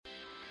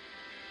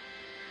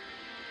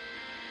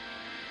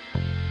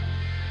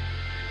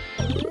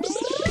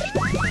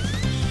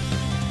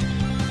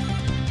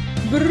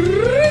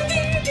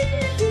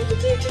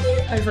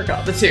I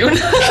forgot the tune.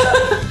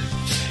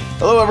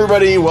 Hello,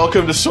 everybody.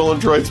 Welcome to Stolen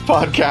Droids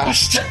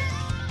Podcast.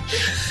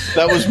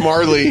 That was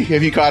Marley,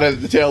 if you caught it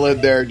at the tail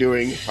end there,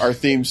 doing our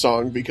theme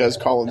song because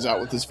Colin's out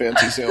with his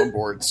fancy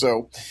soundboard.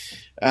 So,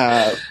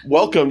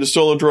 welcome to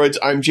Stolen Droids.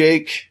 I'm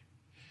Jake.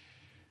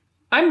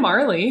 I'm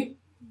Marley.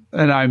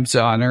 And I'm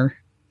Zonner.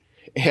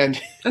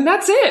 And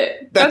that's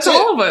it. That's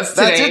all of us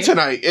today. That's it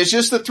tonight. It's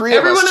just the three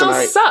of us tonight. Everyone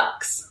else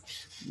sucks.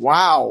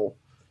 Wow.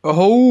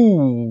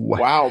 Oh.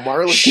 Wow,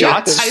 Marley.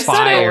 Shots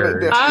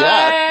fired.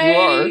 Yeah, you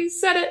are. I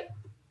said it.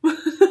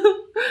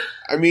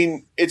 I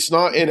mean, it's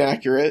not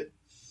inaccurate.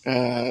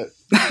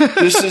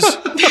 This is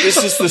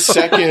the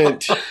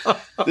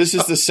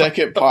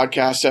second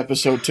podcast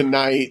episode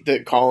tonight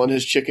that Colin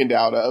has chickened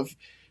out of.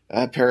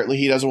 Apparently,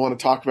 he doesn't want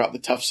to talk about the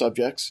tough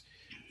subjects.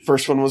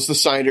 First one was the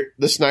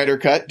Snyder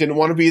Cut. Didn't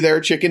want to be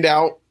there. Chickened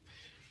out.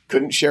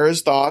 Couldn't share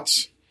his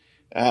thoughts.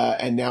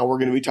 And now we're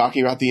going to be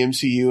talking about the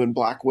MCU and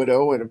Black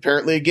Widow. And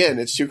apparently, again,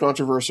 it's too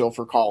controversial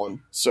for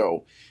Colin,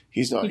 so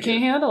he's not. He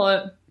can't handle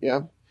it.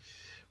 Yeah,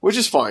 which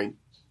is fine.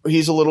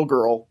 He's a little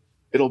girl.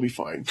 It'll be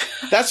fine.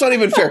 That's not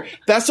even fair.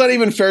 That's not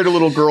even fair to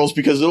little girls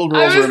because little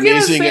girls are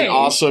amazing and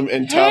awesome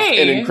and tough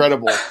and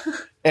incredible.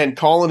 And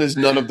Colin is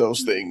none of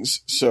those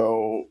things.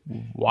 So,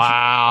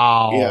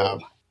 wow. Yeah.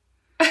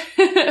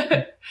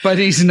 But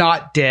he's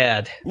not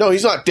dead. No,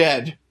 he's not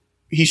dead.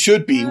 He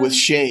should be with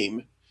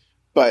shame,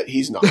 but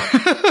he's not.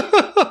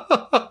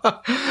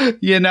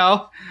 You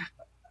know,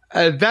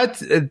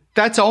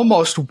 that's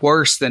almost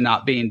worse than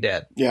not being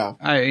dead. Yeah.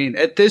 I mean,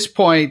 at this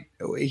point,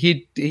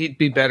 he'd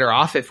be better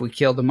off if we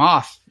killed him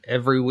off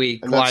every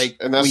week like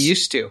we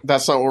used to.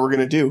 That's not what we're going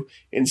to do.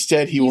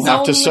 Instead, he will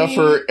have to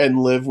suffer and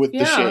live with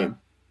the shame.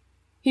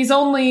 He's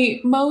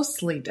only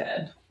mostly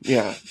dead.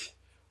 Yeah.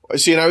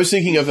 See, and I was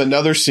thinking of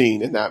another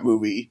scene in that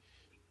movie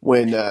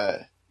when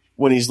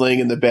he's laying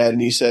in the bed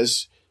and he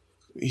says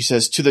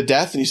to the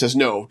death, and he says,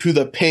 no, to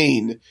the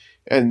pain.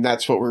 And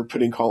that's what we're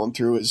putting Colin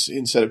through is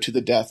instead of to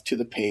the death, to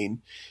the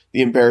pain,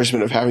 the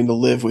embarrassment of having to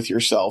live with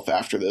yourself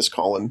after this,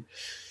 Colin.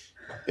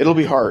 It'll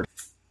be hard.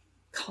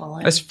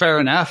 Colin. That's fair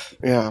enough.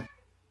 Yeah.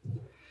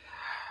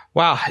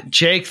 Wow.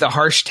 Jake, the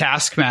harsh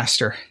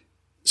taskmaster.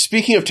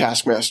 Speaking of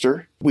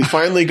Taskmaster, we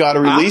finally got a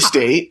release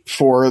date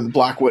for the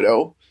Black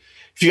Widow.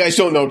 If you guys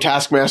don't know,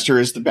 Taskmaster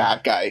is the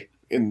bad guy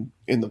in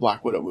the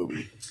Black Widow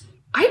movie.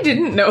 I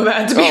didn't know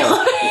that, to be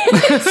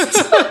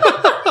honest.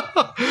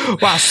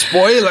 Wow,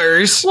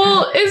 spoilers.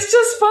 Well, it's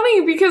just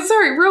funny because,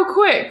 sorry, real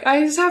quick,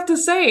 I just have to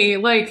say,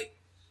 like,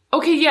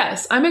 okay,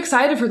 yes, I'm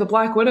excited for the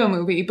Black Widow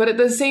movie, but at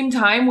the same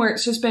time where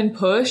it's just been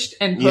pushed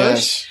and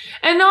pushed,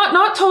 and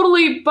not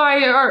totally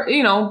by our,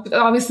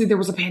 obviously there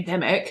was a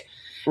pandemic.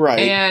 Right.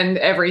 And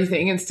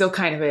everything, and still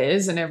kind of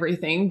is and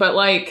everything, but,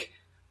 like,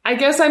 I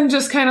guess I'm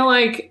just kind of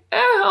like,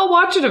 I'll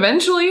watch it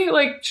eventually.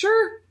 Like,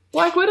 sure.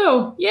 Black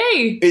Widow,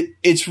 yay!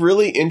 It's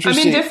really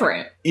interesting. I'm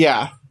indifferent.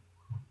 Yeah,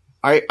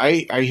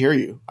 I hear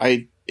you.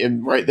 I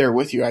am right there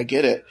with you. I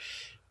get it.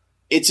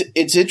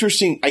 It's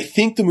interesting. I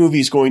think the movie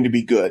is going to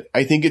be good.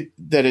 I think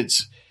that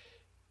it's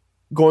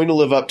going to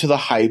live up to the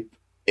hype.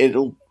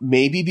 It'll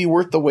maybe be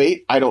worth the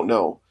wait. I don't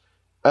know.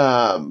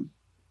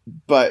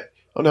 But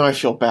now I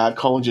feel bad.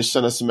 Colin just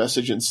sent us a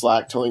message in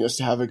Slack telling us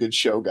to have a good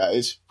show,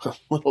 guys.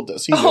 Little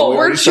does he know we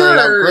already started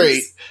out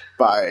great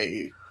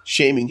by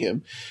shaming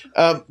him.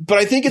 But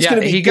I think it's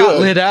going to be he good.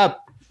 Got lit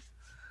up.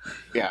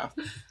 Yeah.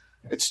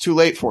 It's too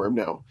late for him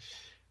now.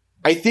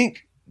 I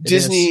think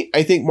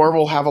I think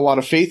Marvel have a lot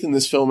of faith in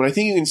this film, and I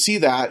think you can see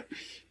that.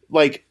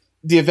 Like,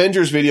 the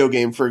Avengers video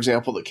game, for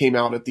example, that came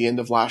out at the end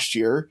of last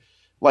year,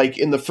 like,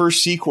 in the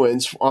first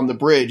sequence on the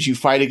bridge, you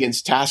fight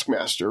against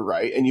Taskmaster,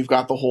 right? And you've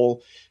got the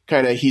whole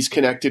kind of, he's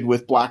connected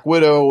with Black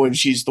Widow, and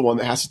she's the one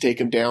that has to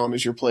take him down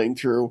as you're playing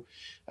through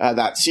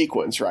that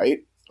sequence,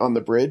 right? On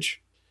the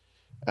bridge.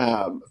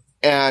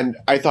 And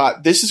I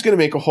thought this is going to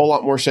make a whole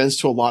lot more sense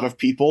to a lot of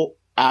people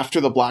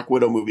after the Black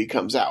Widow movie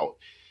comes out.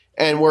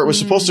 And where it was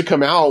supposed to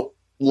come out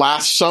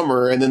last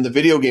summer and then the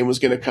video game was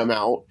going to come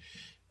out,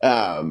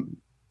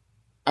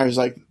 I was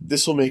like,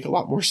 this will make a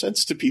lot more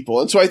sense to people.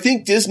 And so I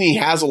think Disney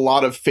has a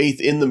lot of faith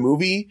in the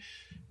movie,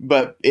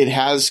 but it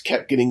has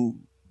kept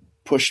getting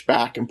pushed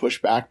back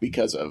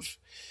because of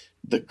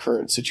the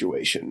current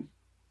situation.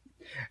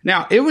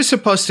 Now, it was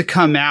supposed to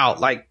come out,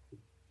 like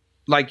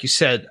you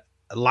said,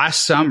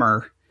 last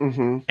summer,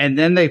 and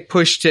then they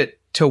pushed it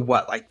to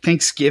what, like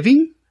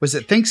Thanksgiving? Was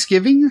it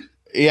Thanksgiving?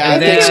 Yeah, I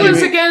think it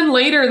was again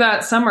later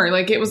that summer.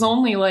 Like, it was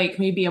only like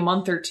maybe a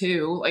month or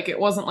two. Like, it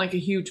wasn't like a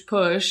huge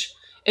push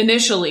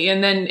initially,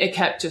 and then it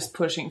kept just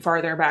pushing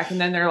farther back. And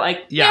then they're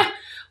like, yeah,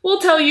 we'll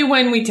tell you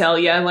when we tell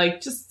you.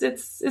 Like, just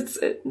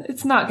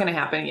it's not going to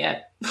happen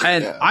yet.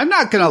 And I'm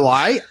not going to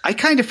lie, I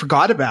kind of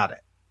forgot about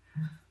it.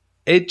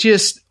 It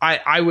just,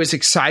 I was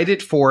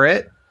excited for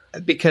it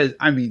because,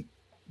 I mean,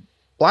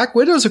 Black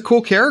Widow's a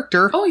cool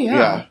character. Oh,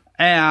 yeah.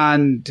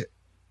 And,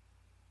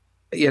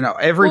 you know,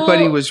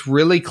 everybody was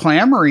really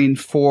clamoring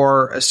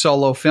for a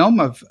solo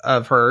film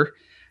of her.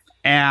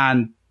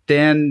 And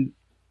then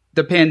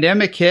the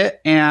pandemic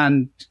hit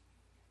and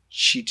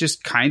she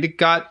just kind of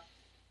got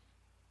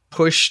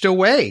pushed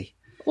away.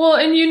 Well,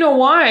 and you know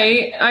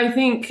why? I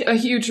think a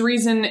huge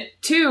reason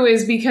too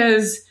is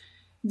because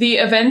the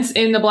events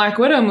in the Black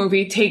Widow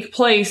movie take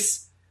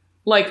place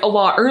like a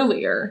lot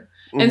earlier.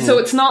 Mm-hmm. And so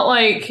it's not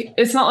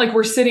like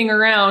we're sitting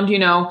around, you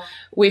know,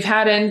 we've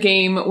had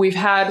Endgame, we've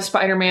had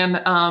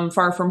Spider-Man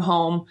Far From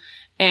Home,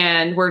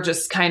 and we're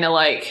just kind of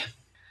like,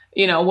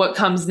 you know, what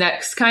comes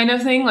next kind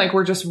of thing. Like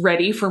we're just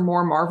ready for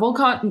more Marvel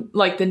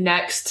like the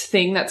next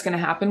thing that's going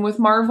to happen with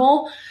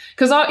Marvel.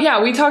 Because,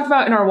 we talked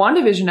about in our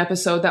WandaVision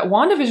episode that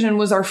WandaVision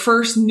was our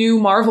first new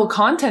Marvel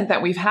content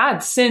that we've had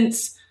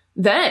since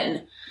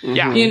then.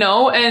 Yeah. You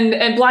know,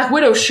 and Black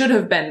Widow should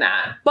have been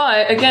that.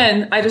 But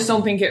again, I just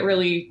don't think it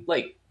really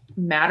like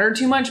mattered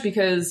too much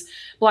because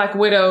Black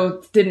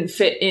Widow didn't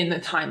fit in the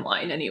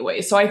timeline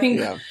anyway. So I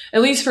think,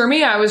 at least for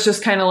me, I was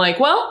just kind of like,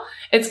 well,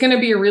 it's going to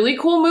be a really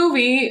cool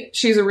movie.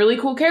 She's a really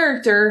cool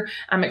character.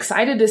 I'm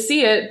excited to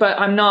see it, but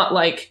I'm not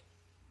like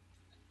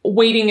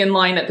waiting in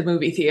line at the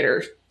movie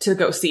theater to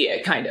go see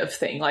it kind of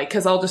thing. Like,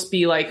 cause I'll just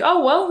be like,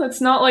 oh, well,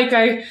 it's not like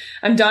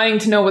I'm dying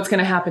to know what's going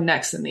to happen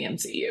next in the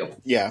MCU.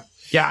 Yeah.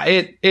 Yeah.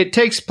 It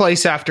takes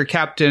place after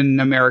Captain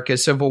America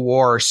Civil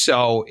War.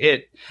 So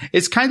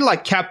it's kind of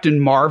like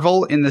Captain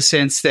Marvel in the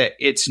sense that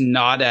it's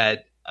not a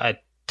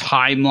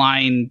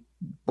timeline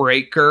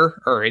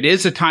breaker, or it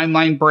is a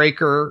timeline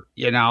breaker.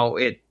 You know,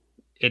 it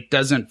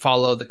doesn't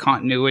follow the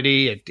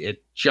continuity.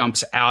 It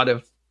jumps out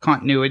of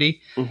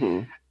continuity.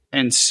 Mm-hmm.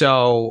 And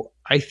so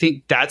I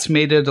think that's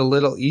made it a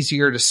little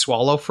easier to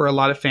swallow for a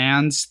lot of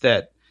fans,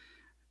 that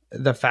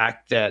the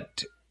fact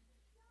that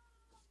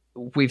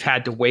we've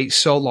had to wait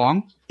so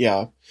long.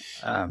 Yeah.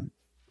 I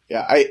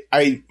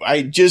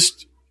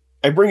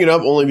bring it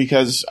up only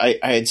because I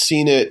had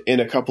seen it in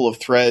a couple of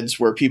threads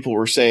where people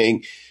were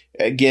saying,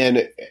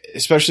 again,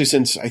 especially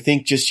since I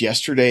think just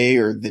yesterday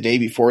or the day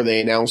before they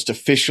announced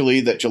officially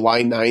that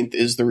July 9th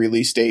is the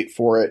release date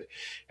for it,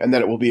 and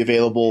that it will be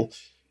available,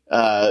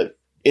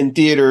 in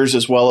theaters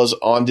as well as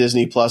on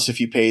Disney Plus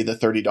if you pay the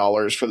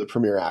 $30 for the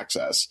premiere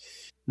access.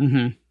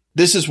 Mm-hmm.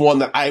 This is one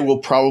that I will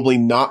probably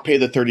not pay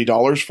the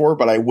 $30 for,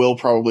 but I will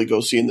probably go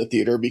see in the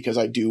theater because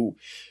I do.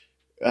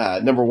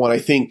 Number one, I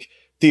think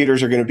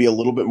theaters are going to be a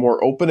little bit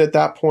more open at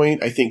that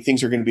point. I think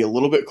things are going to be a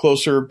little bit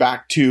closer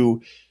back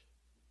to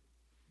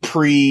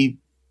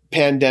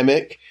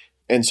pre-pandemic.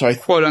 And so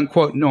quote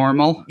unquote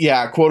normal.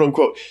 Yeah, quote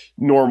unquote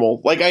normal.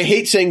 Like I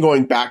hate saying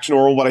going back to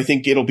normal, but I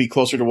think it'll be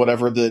closer to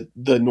whatever the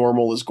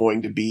normal is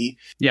going to be.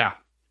 Yeah.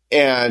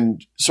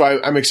 And so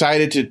I'm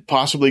excited to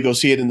possibly go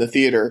see it in the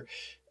theater.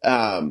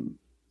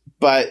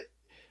 But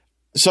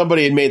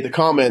somebody had made the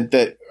comment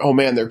that, oh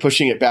man, they're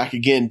pushing it back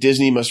again.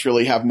 Disney must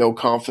really have no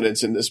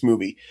confidence in this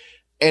movie.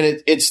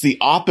 And it's the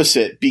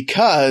opposite,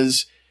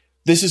 because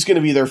this is going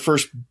to be their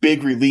first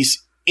big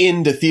release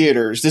into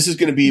theaters. This is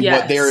going to be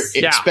what they're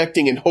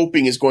expecting and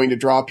hoping is going to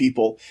draw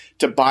people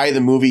to buy the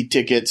movie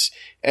tickets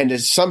and to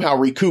somehow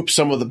recoup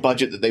some of the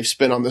budget that they've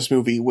spent on this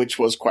movie, which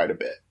was quite a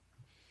bit.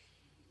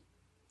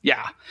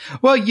 Yeah.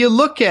 Well, you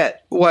look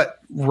at what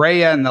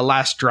Raya and the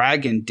Last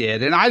Dragon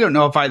did, and I don't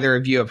know if either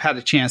of you have had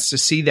a chance to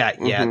see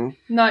that yet.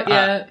 Mm-hmm. Not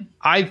yet.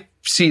 I've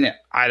seen it,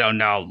 I don't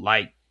know,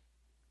 like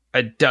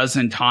a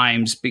dozen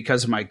times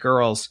because of my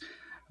girls,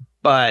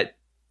 but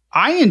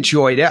I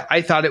enjoyed it.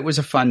 I thought it was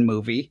a fun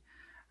movie,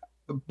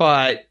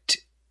 but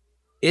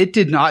it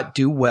did not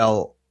do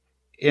well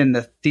in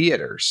the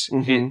theaters.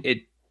 Mm-hmm.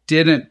 It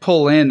didn't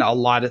pull in a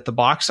lot at the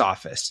box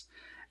office.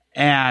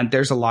 And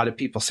there's a lot of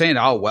people saying,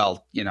 oh,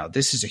 well, you know,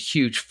 this is a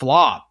huge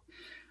flop,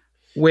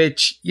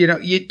 which, you know,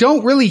 you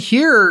don't really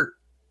hear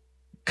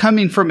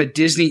coming from a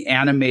Disney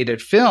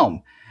animated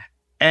film.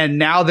 And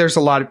now there's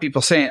a lot of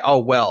people saying, oh,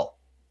 well,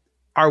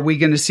 are we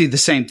going to see the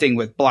same thing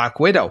with Black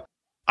Widow?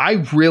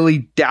 I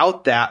really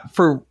doubt that.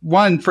 For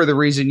one, for the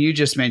reason you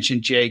just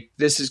mentioned, Jake,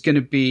 this is going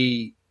to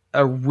be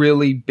a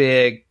really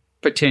big,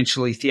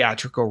 potentially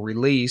theatrical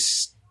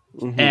release.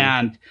 Mm-hmm.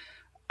 And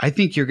I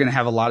think you're going to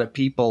have a lot of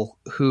people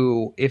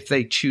who, if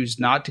they choose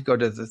not to go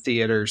to the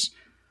theaters,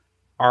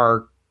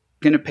 are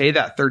going to pay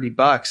that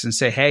 $30 and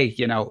say, hey,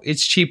 you know,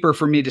 it's cheaper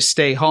for me to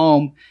stay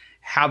home,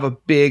 have a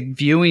big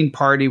viewing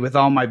party with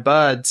all my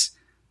buds,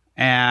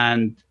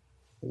 and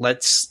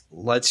let's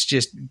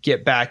just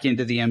get back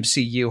into the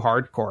MCU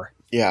hardcore.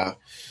 Yeah.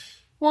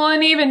 Well,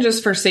 and even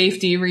just for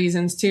safety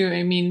reasons too.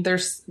 I mean,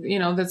 there's, you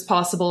know, that's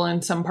possible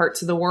in some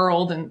parts of the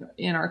world and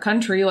in our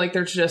country. Like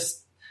there's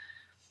just,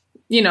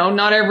 you know,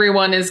 not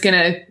everyone is going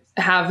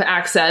to have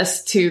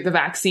access to the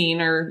vaccine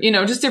or, you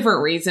know, just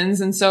different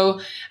reasons. And so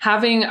I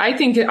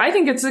think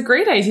it's a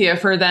great idea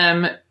for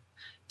them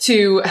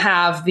to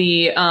have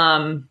the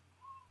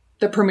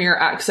premiere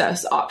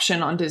access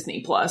option on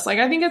Disney Plus. Like,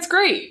 I think it's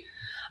great.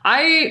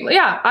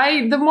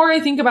 The more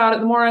I think about it,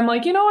 the more I'm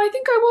like, you know, I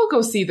think I will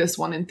go see this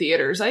one in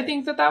theaters. I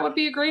think that would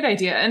be a great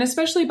idea. And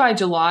especially by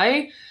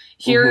July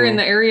here in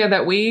the area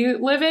that we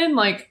live in,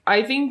 like,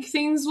 I think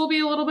things will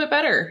be a little bit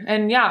better.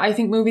 And yeah, I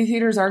think movie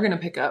theaters are going to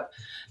pick up,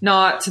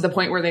 not to the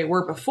point where they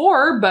were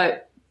before,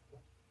 but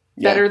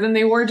better than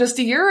they were just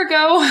a year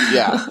ago.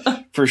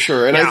 Yeah, for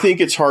sure. And I think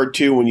it's hard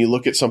too when you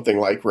look at something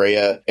like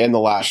Raya and The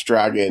Last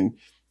Dragon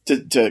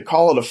to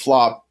call it a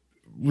flop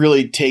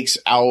really takes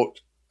out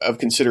of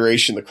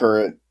consideration the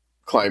current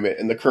climate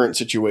and the current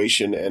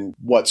situation and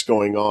what's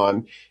going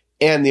on.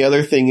 And the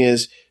other thing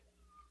is,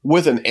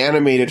 with an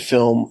animated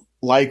film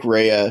like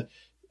Raya,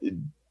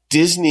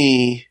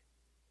 Disney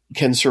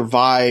can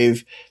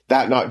survive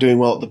that not doing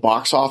well at the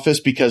box office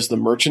because the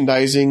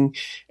merchandising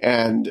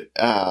and,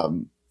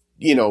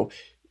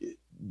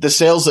 the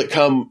sales that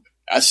come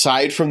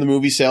aside from the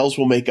movie sales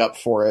will make up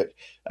for it.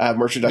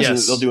 Merchandising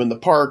that they'll do in the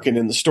park and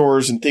in the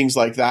stores and things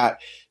like that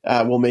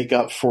will make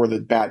up for the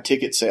bad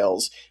ticket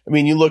sales. I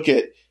mean, you look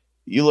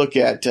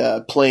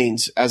at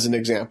Planes as an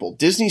example.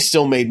 Disney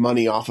still made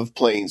money off of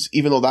Planes,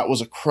 even though that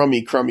was a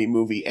crummy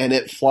movie and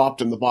it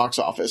flopped in the box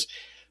office.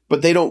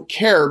 But they don't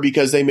care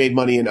because they made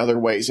money in other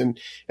ways. And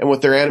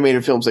with their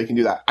animated films, they can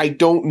do that. I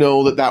don't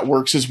know that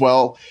works as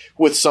well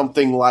with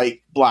something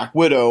like Black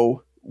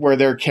Widow, where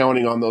they're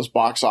counting on those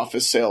box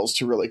office sales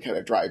to really kind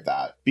of drive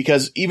that.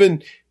 Because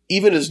even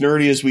as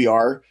nerdy as we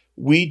are,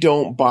 we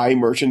don't buy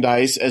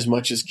merchandise as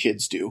much as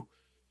kids do.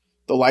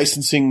 The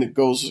licensing that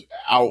goes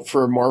out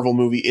for a Marvel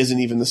movie isn't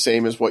even the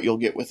same as what you'll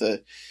get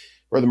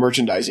or the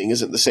merchandising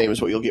isn't the same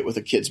as what you'll get with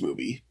a kid's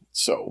movie.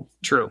 So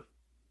true.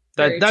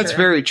 That's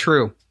very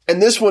true.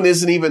 And this one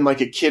isn't even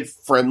like a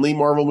kid-friendly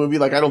Marvel movie.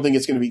 Like, I don't think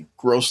it's going to be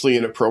grossly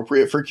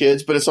inappropriate for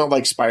kids, but it's not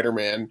like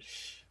Spider-Man,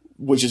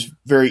 which is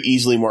very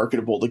easily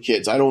marketable to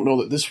kids. I don't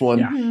know that this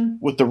one,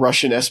 with the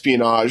Russian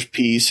espionage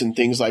piece and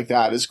things like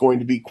that, is going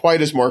to be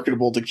quite as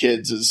marketable to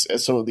kids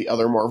as some of the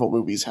other Marvel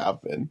movies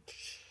have been.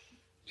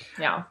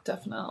 Yeah,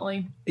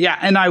 definitely. Yeah,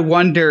 and I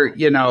wonder,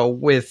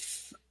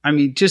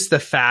 just the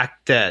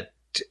fact that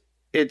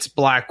it's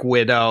Black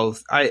Widow,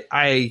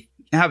 I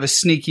have a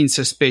sneaking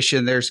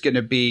suspicion there's going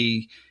to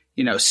be,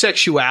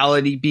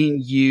 sexuality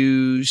being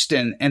used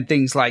and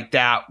things like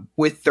that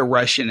with the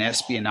Russian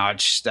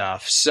espionage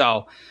stuff.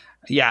 So,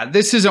 yeah,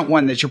 this isn't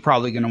one that you're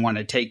probably going to want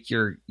to take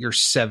your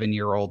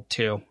 7-year-old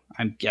to,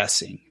 I'm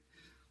guessing.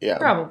 Yeah.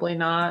 Probably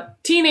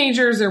not.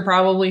 Teenagers are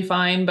probably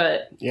fine,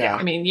 but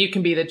I mean, you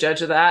can be the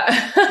judge of that.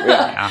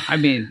 Yeah. I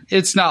mean,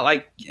 it's not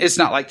like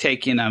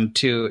taking them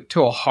to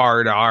a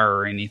hard R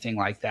or anything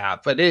like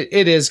that, but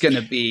it is going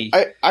to be.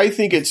 I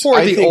think it's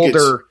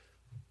older.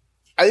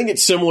 I think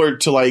it's similar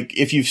to, like,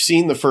 if you've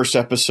seen the first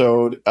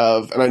episode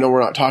of, and I know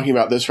we're not talking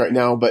about this right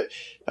now, but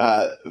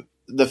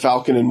the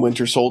Falcon and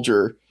Winter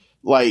Soldier,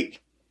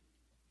 like,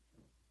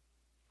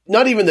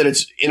 not even that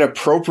it's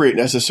inappropriate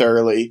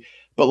necessarily,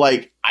 but,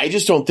 like, I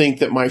just don't think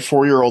that my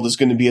 4-year-old is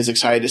going to be as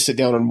excited to sit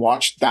down and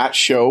watch that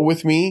show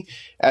with me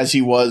as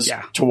he was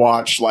to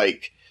watch,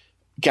 like,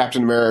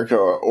 Captain America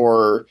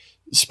or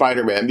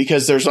Spider-Man,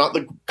 because there's not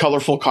the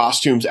colorful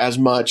costumes as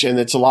much, and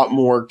it's a lot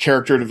more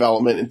character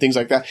development and things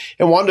like that.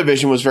 And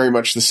WandaVision was very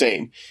much the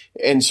same.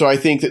 And so I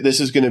think that this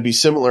is going to be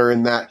similar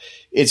in that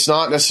it's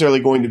not necessarily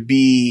going to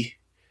be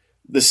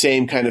the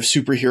same kind of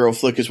superhero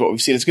flick as what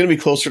we've seen. It's going to be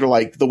closer to,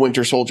 like, the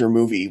Winter Soldier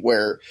movie,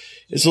 where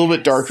it's a little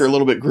bit darker, a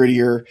little bit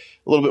grittier,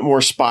 a little bit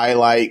more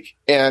spy-like.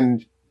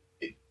 And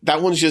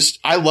that one's just,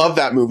 I love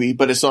that movie,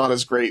 but it's not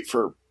as great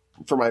for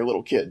my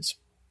little kids.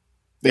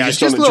 They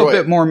just don't enjoy it. A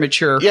little bit more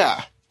mature.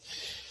 Yeah.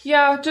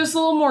 Yeah, just a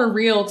little more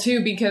real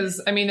too,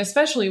 because I mean,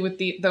 especially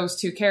with those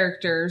two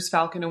characters,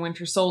 Falcon and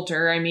Winter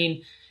Soldier, I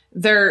mean,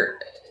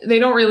 they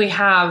don't really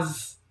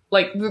have,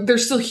 like, they're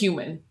still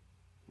human.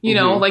 You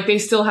know, like, they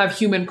still have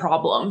human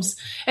problems.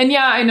 And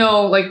yeah, I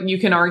know, like, you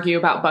can argue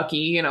about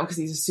Bucky, because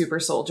he's a super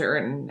soldier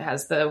and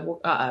has the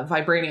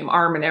vibranium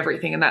arm and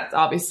everything. And that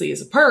obviously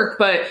is a perk.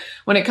 But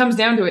when it comes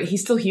down to it,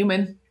 he's still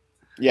human.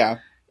 Yeah.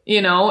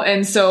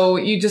 And so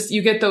you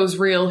get those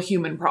real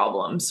human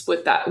problems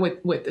with that,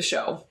 with the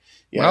show.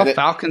 Yeah, well,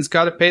 Falcon's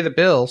got to pay the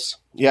bills.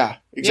 Yeah,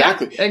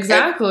 exactly. Yeah,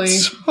 exactly.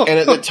 And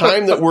at the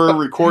time that we're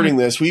recording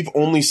this, we've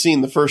only seen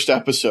the first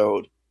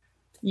episode.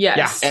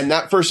 Yes. Yeah. And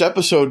that first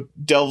episode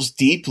delves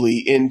deeply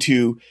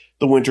into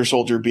the Winter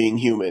Soldier being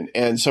human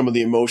and some of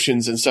the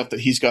emotions and stuff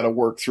that he's got to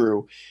work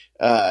through.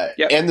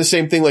 And the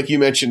same thing, like you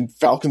mentioned,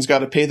 Falcon's got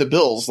to pay the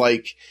bills.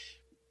 Like,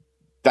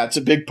 that's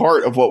a big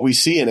part of what we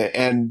see in it.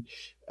 And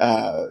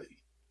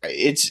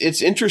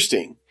it's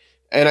interesting.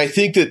 And I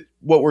think that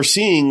what we're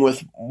seeing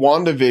with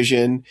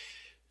WandaVision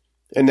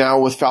and now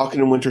with Falcon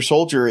and Winter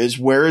Soldier is,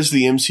 where is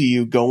the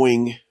MCU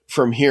going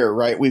from here,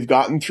 right? We've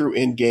gotten through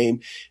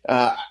Endgame.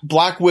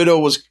 Black Widow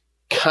was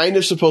kind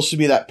of supposed to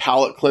be that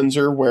palate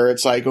cleanser where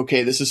it's like,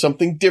 okay, this is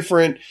something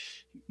different.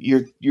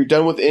 You're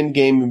done with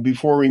Endgame, and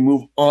before we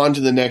move on to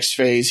the next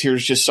phase,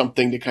 here's just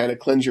something to kind of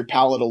cleanse your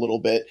palate a little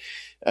bit.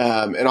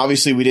 And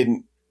obviously we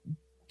didn't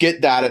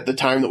get that at the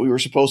time that we were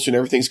supposed to, and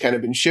everything's kind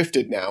of been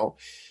shifted now.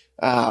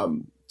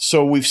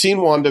 So we've seen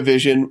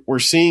WandaVision. We're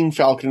seeing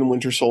Falcon and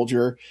Winter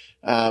Soldier.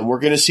 We're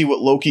going to see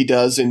what Loki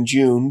does in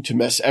June to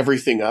mess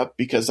everything up,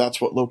 because that's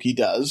what Loki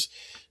does.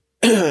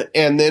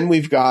 And then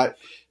we've got,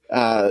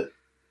 the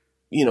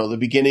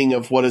beginning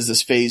of, what is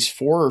this, phase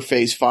 4 or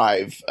phase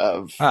 5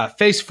 of?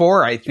 Phase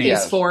 4, I think.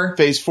 Phase 4.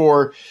 Phase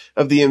 4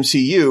 of the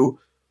MCU.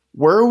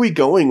 where are we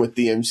going with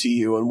the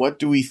MCU and what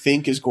do we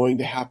think is going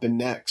to happen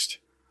next?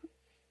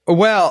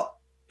 Well,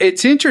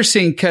 it's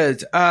interesting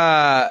because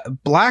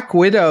Black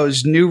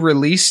Widow's new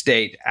release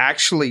date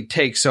actually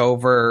takes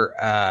over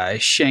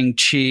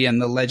Shang-Chi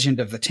and the Legend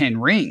of the Ten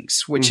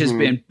Rings, which has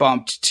been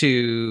bumped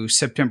to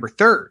September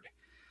 3rd.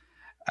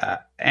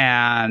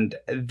 And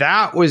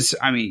that was,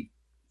 I mean,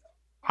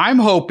 I'm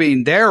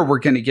hoping there we're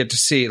going to get to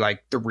see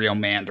like the real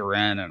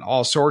Mandarin and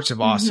all sorts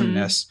of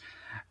awesomeness,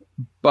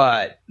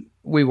 but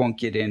we won't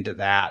get into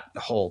that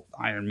whole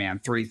Iron Man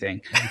 3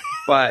 thing.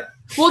 But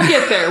we'll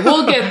get there.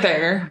 We'll get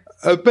there.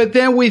 But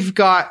then we've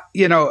got,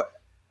 you know,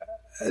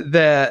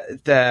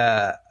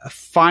 the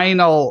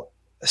final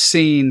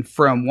scene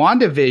from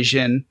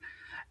WandaVision,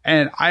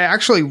 and I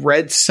actually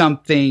read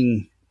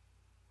something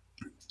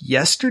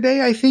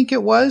yesterday, I think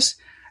it was,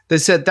 that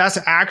said that's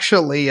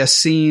actually a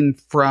scene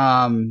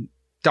from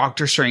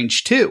Doctor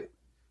Strange 2,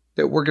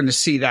 that we're going to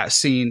see that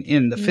scene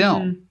in the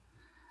film,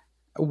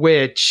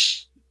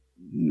 which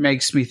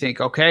makes me think,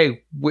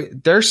 okay,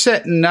 they're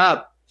setting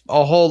up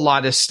a whole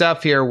lot of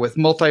stuff here with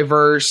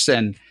multiverse,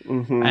 and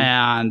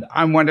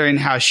I'm wondering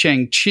how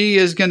Shang-Chi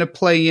is going to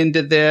play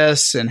into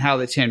this, and how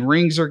the Ten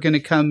Rings are going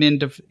to come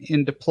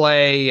into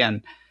play.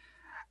 And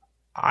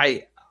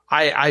I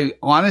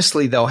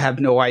honestly, though, have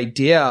no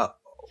idea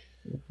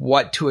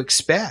what to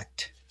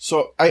expect.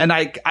 So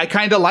I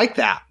kind of like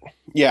that.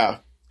 Yeah,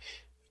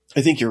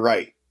 I think you're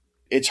right.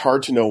 It's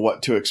hard to know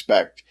what to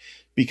expect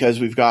because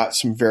we've got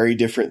some very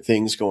different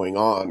things going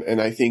on.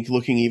 And I think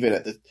looking even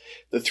at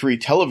the 3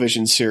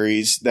 television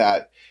series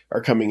that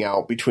are coming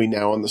out between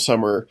now and the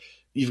summer,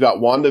 you've got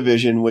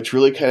WandaVision, which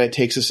really kind of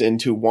takes us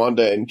into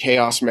Wanda and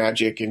chaos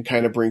magic and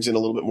kind of brings in a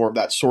little bit more of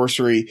that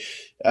sorcery.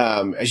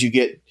 As you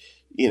get,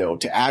 you know,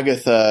 to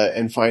Agatha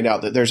and find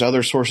out that there's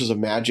other sources of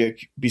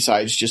magic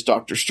besides just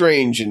Doctor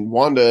Strange and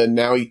Wanda. And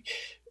now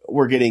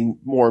we're getting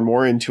more and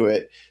more into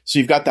it. So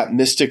you've got that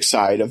mystic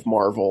side of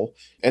Marvel.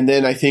 And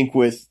then I think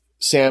with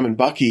Sam and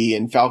Bucky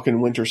and Falcon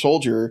and Winter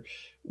Soldier,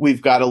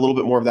 we've got a little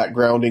bit more of that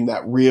grounding,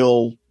 that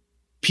real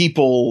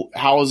people.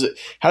 How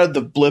did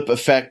the blip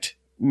affect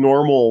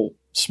normal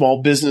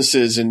small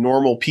businesses and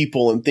normal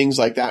people and things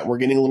like that? And we're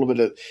getting a little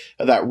bit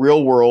of that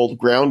real world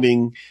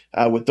grounding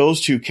with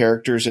those 2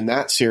 characters in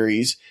that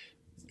series.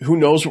 Who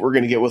knows what we're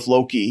going to get with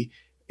Loki?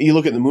 You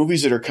look at the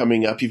movies that are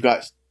coming up, you've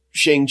got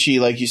Shang-Chi,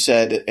 like you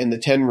said, and the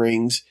Ten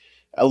Rings,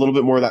 a little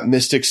bit more of that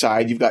mystic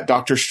side. You've got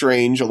Doctor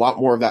Strange, a lot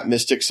more of that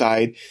mystic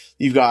side.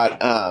 You've got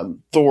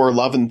Thor,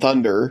 Love and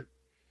Thunder.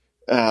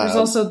 There's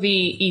also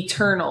the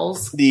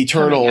Eternals. The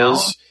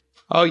Eternals.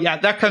 Oh, yeah.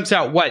 That comes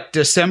out, what,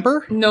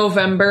 December?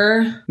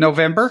 November.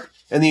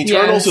 And the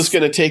Eternals is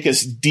going to take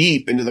us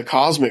deep into the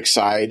cosmic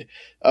side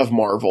of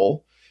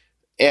Marvel.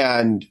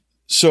 And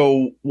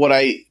so what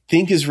I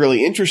think is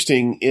really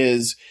interesting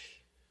is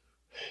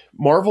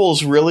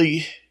Marvel's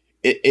really...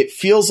 It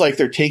feels like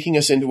they're taking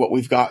us into what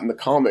we've got in the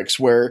comics,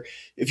 where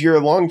if you're a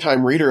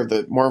longtime reader of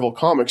the Marvel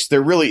comics,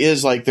 there really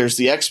is like, there's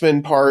the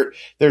X-Men part,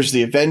 there's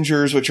the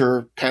Avengers, which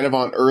are kind of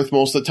on Earth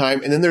most of the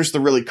time. And then there's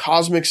the really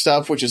cosmic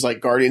stuff, which is like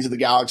Guardians of the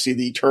Galaxy,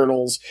 the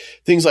Eternals,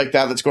 things like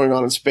that, that's going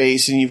on in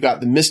space. And you've got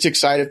the mystic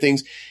side of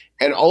things.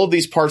 And all of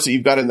these parts that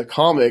you've got in the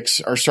comics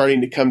are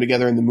starting to come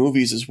together in the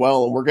movies as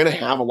well. And we're going to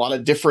have a lot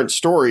of different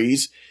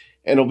stories,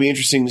 and it'll be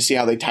interesting to see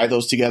how they tie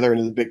those together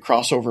into the big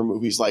crossover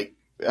movies, like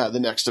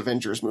the next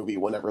Avengers movie,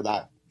 whenever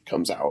that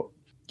comes out.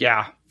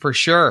 Yeah, for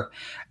sure.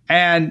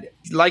 And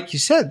like you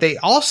said, they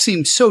all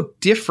seem so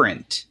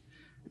different.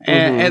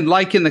 And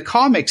like in the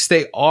comics,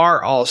 they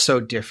are all so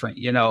different.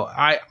 You know,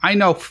 I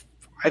know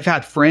I've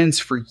had friends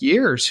for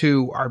years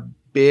who are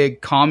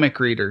big comic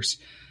readers.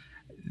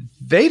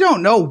 They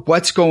don't know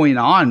what's going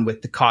on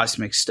with the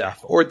cosmic stuff,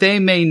 or they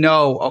may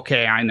know,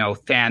 okay, I know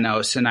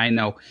Thanos and I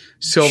know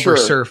Silver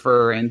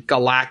Surfer and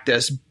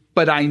Galactus,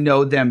 but I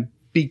know them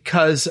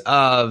because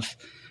of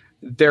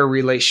their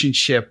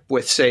relationship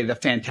with, say, the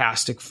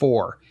Fantastic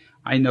Four.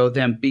 I know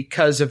them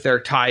because of their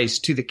ties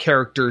to the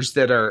characters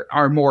that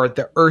are more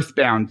the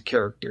earthbound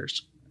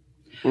characters.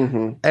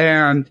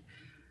 And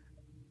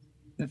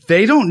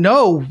they don't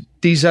know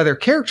these other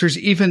characters,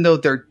 even though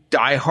they're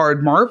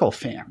diehard Marvel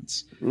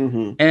fans.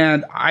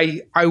 And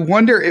I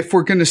wonder if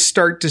we're going to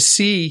start to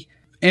see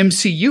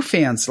MCU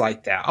fans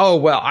like that. Oh,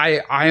 well,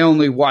 I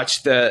only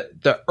watch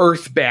the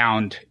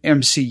Earthbound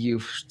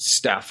MCU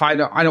stuff. I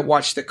don't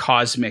watch the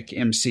cosmic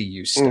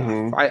MCU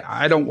stuff.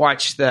 I don't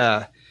watch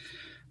the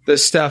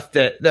stuff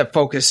that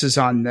focuses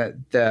on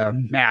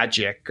the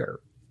magic or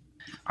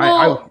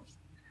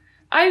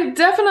I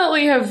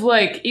definitely have,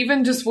 like,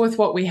 even just with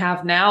what we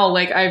have now,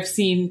 like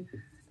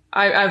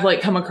I've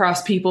like come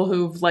across people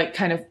who've like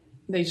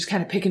they just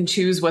kind of pick and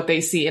choose what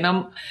they see.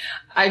 And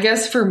I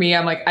guess for me,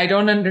 I'm like, I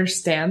don't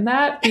understand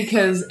that,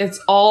 because it's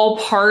all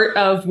part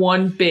of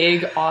one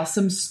big,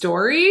 awesome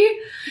story.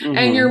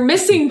 And you're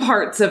missing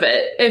parts of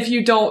it if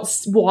you don't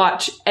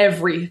watch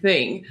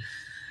everything.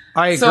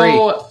 I agree.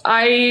 So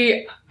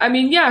I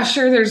mean, yeah,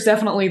 sure. There's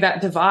definitely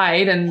that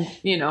divide, and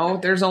you know,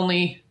 there's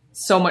only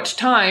so much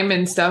time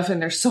and stuff,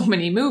 and there's so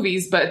many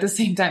movies, but at the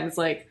same time, it's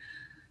like,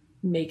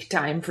 make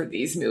time for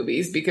these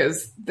movies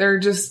because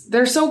they're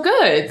so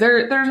good.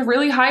 They're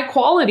really high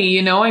quality,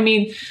 you know? I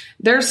mean,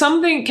 there's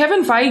something,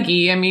 Kevin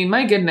Feige, I mean,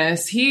 my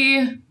goodness,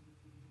 he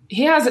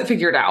has it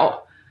figured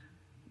out.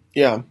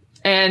 Yeah.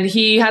 And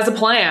he has a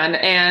plan.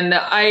 And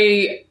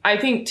I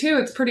think too,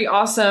 it's pretty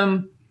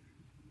awesome.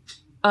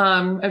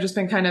 I've just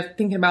been kind of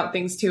thinking about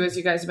things too, as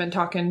you guys have been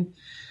talking.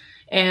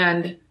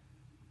 And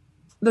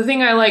the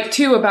thing I like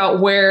too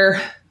about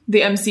where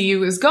the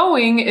MCU is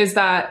going is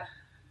that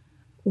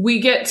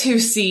we get to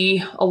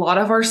see a lot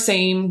of our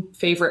same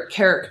favorite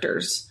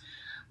characters,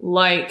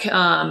 like,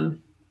 Spider-Man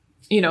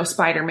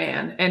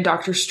and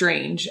Doctor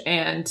Strange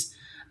and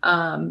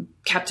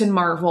Captain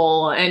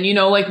Marvel. And,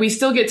 like we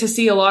still get to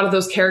see a lot of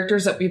those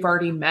characters that we've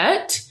already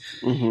met.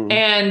 Mm-hmm.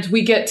 And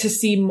we get to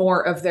see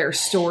more of their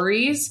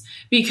stories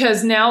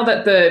because now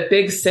that the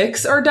big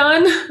six are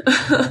done,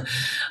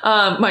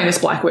 minus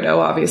Black Widow,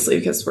 obviously,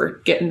 because we're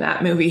getting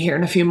that movie here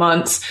in a few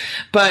months.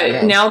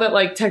 But now that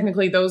like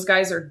technically those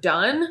guys are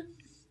done,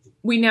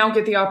 we now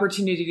get the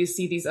opportunity to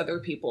see these other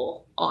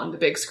people on the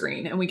big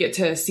screen and we get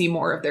to see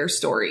more of their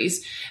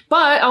stories.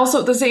 But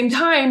also at the same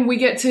time, we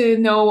get to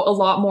know a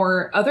lot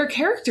more other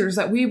characters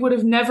that we would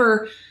have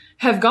never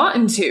have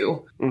gotten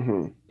to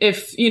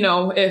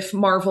if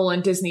Marvel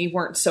and Disney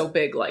weren't so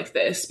big like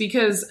this.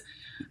 Because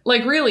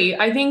like, really,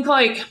 I think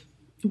like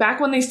back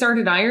when they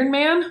started Iron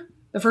Man,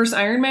 the first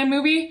Iron Man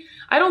movie,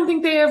 I don't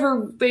think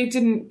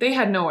they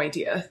had no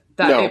idea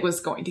that it was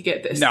going to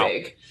get this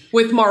big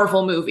with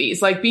Marvel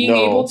movies. Like being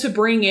able to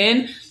bring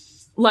in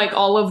like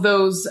all of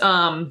those,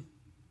 kind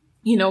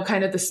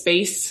of the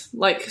space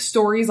like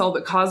stories, all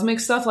the cosmic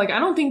stuff. Like I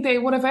don't think they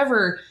would have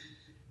ever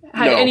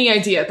had any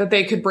idea that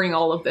they could bring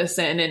all of this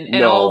in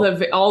and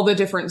all the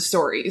different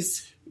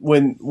stories.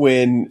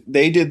 When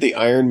they did the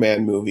Iron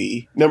Man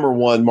movie, number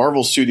one,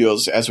 Marvel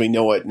Studios, as we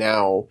know it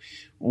now,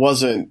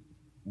 wasn't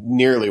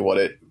nearly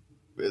what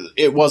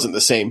it wasn't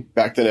the same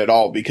back then at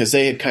all because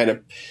they had kind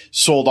of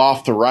sold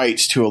off the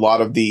rights to a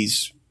lot of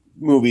these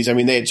movies. I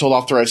mean, they had sold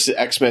off the rights to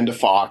X-Men to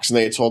Fox and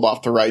they had sold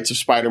off the rights of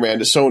Spider-Man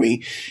to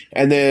Sony.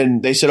 And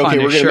then they said, okay,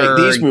 we're going to make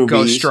these movies.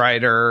 Ghost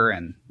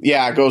Rider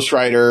Ghost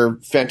Rider,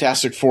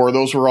 Fantastic Four.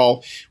 Those were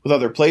all with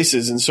other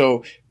places. And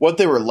so what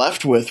they were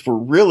left with were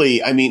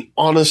really, I mean,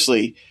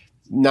 honestly,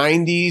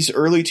 90s,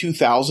 early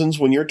 2000s,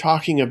 when you're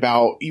talking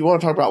about, you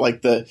want to talk about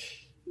like the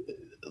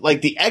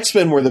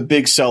X-Men were the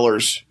big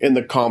sellers in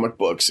the comic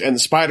books and the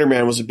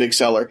Spider-Man was a big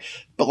seller,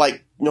 but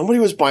like nobody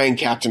was buying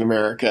Captain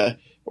America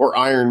or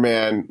Iron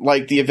Man.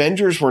 Like the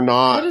Avengers were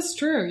not. That is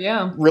true.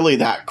 Yeah. Really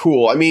that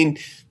cool. I mean,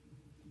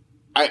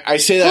 I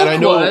say that Hulk I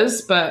know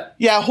was, but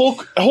yeah,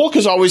 Hulk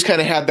has always kind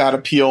of had that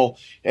appeal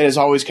and has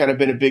always kind of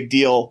been a big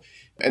deal.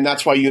 And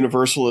that's why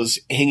Universal is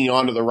hanging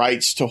on to the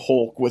rights to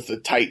Hulk with a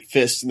tight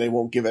fist and they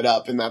won't give it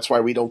up. And that's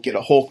why we don't get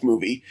a Hulk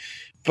movie.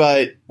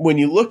 But when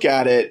you look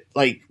at it,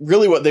 like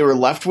really what they were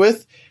left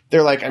with,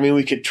 they're like, I mean,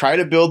 we could try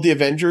to build the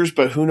Avengers,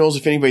 but who knows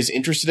if anybody's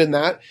interested in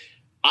that.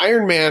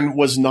 Iron Man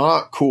was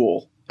not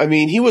cool. I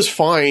mean, he was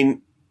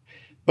fine,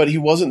 but he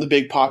wasn't the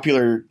big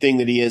popular thing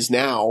that he is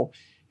now.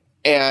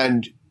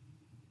 And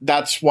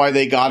that's why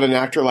they got an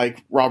actor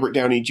like Robert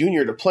Downey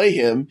Jr. to play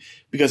him,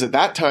 because at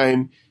that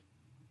time,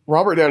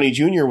 Robert Downey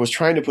Jr. was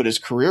trying to put his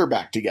career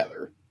back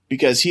together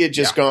because he had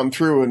just gone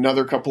through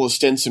another couple of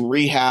stints in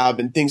rehab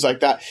and things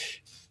like that.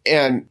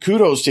 And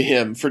kudos to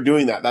him for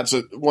doing that. That's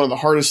one of the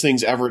hardest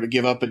things ever, to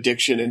give up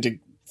addiction and to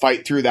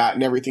fight through that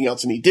and everything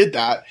else. And he did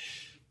that.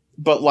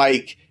 But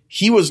like,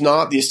 he was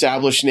not the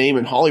established name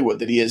in Hollywood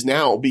that he is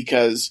now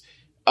because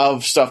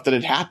of stuff that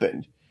had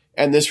happened.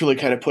 And this really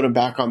kind of put him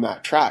back on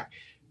that track.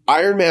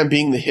 Iron Man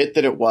being the hit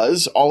that it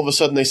was, all of a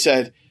sudden they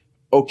said,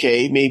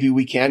 okay, maybe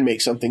we can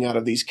make something out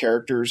of these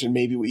characters and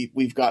maybe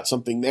we've got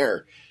something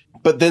there.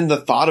 But then the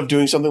thought of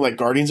doing something like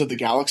Guardians of the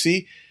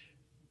Galaxy,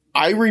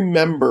 I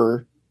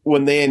remember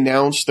when they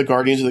announced the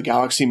Guardians of the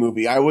Galaxy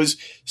movie, I was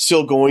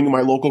still going to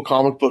my local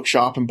comic book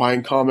shop and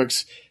buying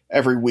comics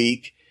every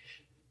week.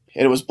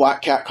 And it was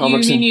Black Cat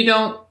Comics. You mean you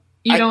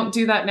don't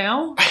do that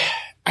now?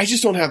 I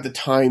just don't have the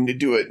time to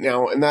do it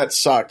now, and that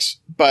sucks.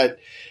 But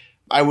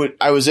I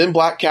was in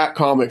Black Cat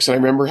Comics, and I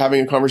remember having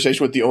a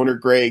conversation with the owner,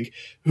 Greg,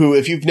 who,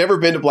 if you've never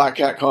been to Black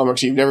Cat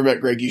Comics and you've never met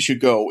Greg, you should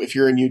go if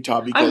you're in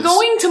Utah. Because I'm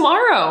going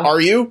tomorrow.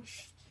 Are you?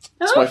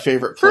 It's my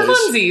favorite place. For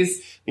funsies.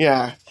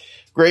 Yeah.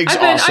 Greg's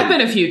awesome. I've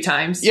been a few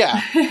times. Yeah.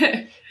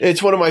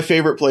 It's one of my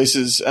favorite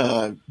places,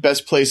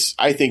 best place,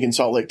 I think, in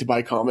Salt Lake to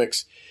buy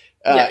comics.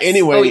 Yes.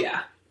 Anyway,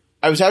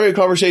 I was having a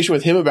conversation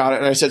with him about it,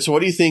 and I said, so what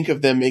do you think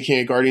of them making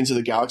a Guardians of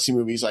the Galaxy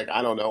movie? He's like,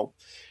 I don't know.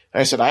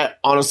 And I said, I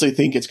honestly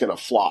think it's going to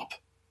flop.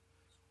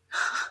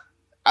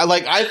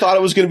 I thought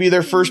it was going to be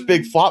their first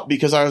big flop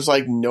because I was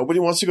like, nobody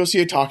wants to go see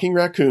a talking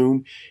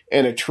raccoon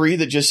and a tree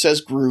that just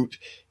says Groot.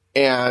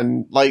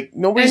 And like,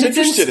 nobody's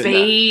interested in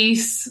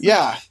that.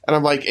 Yeah. And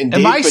I'm like, and Dave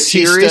Am I Bautista,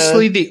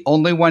 seriously the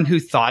only one who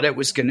thought it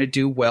was going to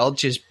do well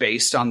just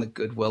based on the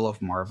goodwill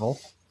of Marvel?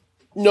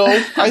 No,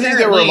 I think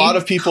there were a lot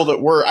of people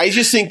that were. I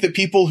just think that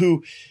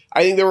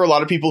I think there were a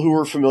lot of people who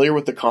were familiar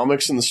with the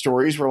comics and the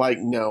stories were like,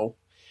 no.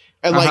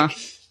 And like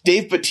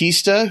Dave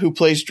Bautista, who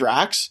plays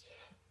Drax,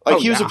 Like,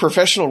 he was a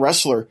professional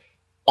wrestler.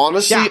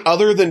 Honestly,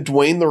 other than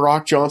Dwayne "The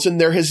Rock" Johnson,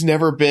 there has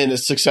never been a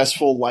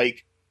successful,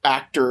 like,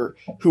 actor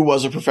who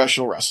was a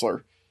professional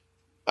wrestler.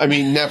 I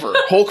mean, never.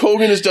 Hulk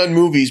Hogan has done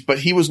movies, but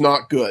he was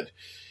not good.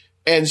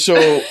 And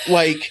so,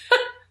 like,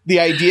 the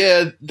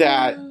idea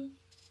that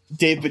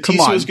Dave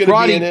Bautista was going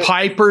to be in it.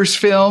 Piper's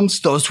films,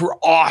 those were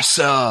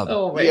awesome.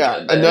 Oh my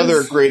goodness.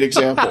 Another great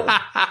example.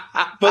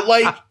 But,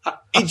 like,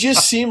 it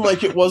just seemed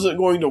like it wasn't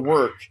going to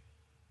work.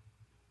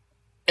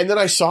 And then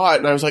I saw it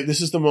and I was like,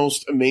 this is the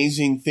most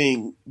amazing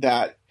thing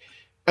that,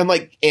 and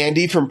like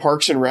Andy from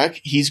Parks and Rec,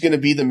 he's going to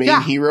be the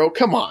main hero.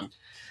 Come on.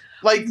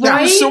 Like,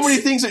 there were so many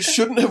things that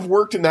shouldn't have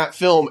worked in that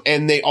film,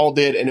 and they all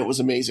did, and it was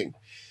amazing.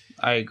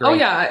 I agree. Oh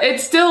yeah.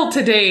 It's still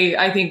today,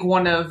 I think,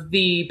 one of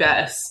the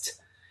best.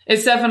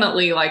 It's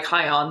definitely like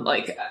high on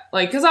like,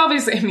 cause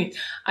obviously, I mean,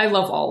 I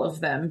love all of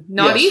them,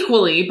 not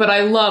equally, but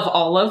I love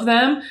all of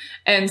them.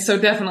 And so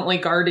definitely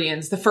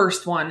Guardians, the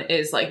first one,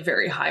 is like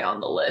very high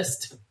on the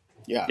list.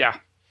 Yeah. Yeah.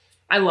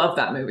 I love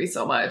that movie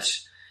so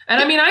much.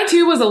 And I mean, I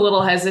too was a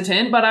little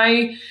hesitant, but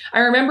I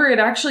remember it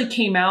actually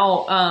came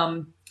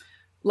out,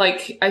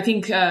 like, I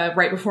think,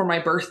 right before my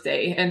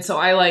birthday. And so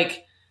I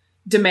like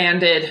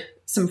demanded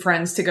some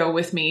friends to go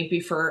with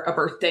me for a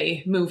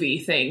birthday movie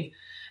thing.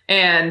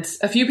 And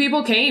a few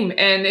people came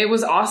and it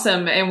was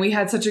awesome. And we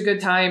had such a good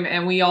time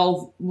and we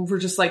all were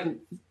just like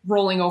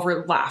rolling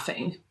over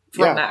laughing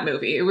from that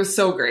movie. It was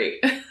so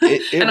great.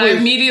 And I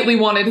immediately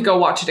wanted to go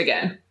watch it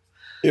again.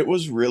 It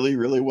was really,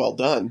 really well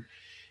done.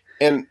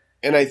 And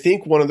I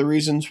think one of the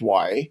reasons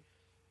why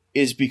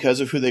is because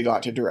of who they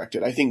got to direct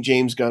it. I think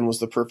James Gunn was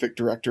the perfect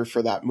director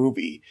for that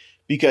movie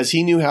because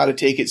he knew how to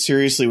take it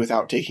seriously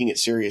without taking it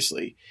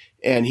seriously.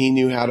 And he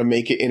knew how to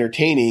make it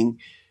entertaining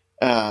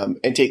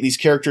and take these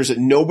characters that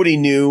nobody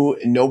knew,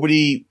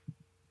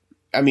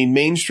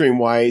 mainstream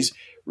wise,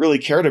 really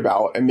cared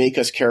about and make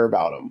us care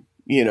about them,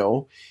 you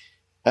know?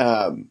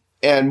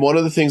 And one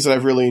of the things that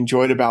I've really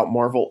enjoyed about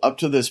Marvel up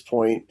to this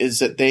point is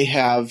that they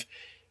have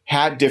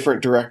had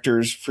different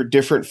directors for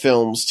different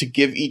films to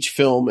give each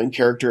film and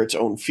character its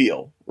own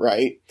feel,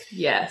 right?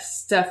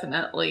 Yes,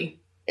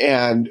 definitely.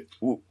 And,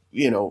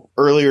 you know,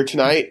 earlier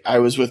tonight I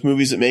was with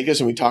Movies That Make Us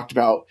and we talked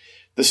about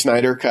the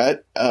Snyder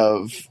cut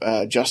of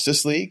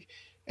Justice League,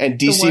 and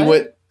DC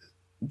went...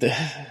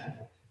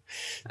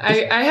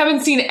 I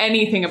haven't seen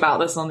anything about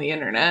this on the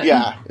internet.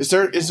 Yeah. Is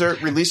there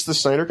release the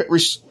Snyder cut?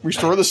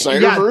 Restore the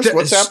Snyderverse?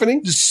 What's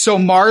happening? So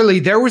Marley,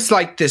 there was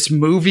like this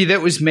movie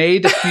that was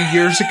made a few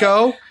years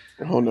ago.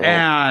 Oh no.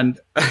 And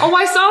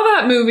I saw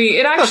that movie.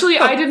 It actually,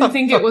 I didn't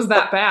think it was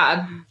that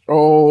bad.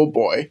 Oh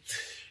boy.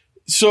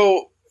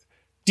 So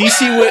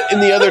DC went in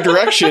the other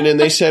direction and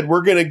they said,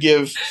 we're going to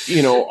give,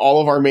 you know,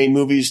 all of our main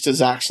movies to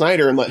Zack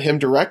Snyder and let him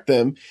direct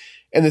them.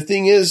 And the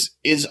thing is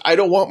I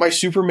don't want my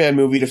Superman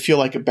movie to feel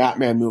like a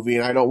Batman movie.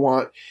 And I don't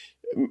want,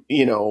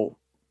 you know,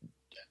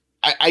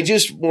 I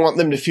just want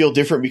them to feel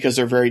different because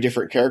they're very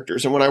different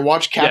characters. And when I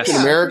watch Captain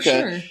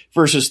America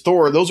versus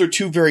Thor, those are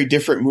two very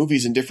different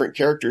movies and different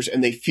characters,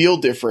 and they feel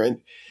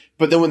different.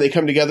 But then when they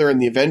come together in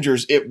the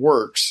Avengers, it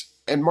works.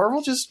 And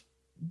Marvel just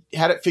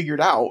had it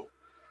figured out.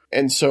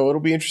 And so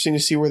it'll be interesting to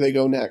see where they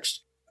go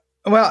next.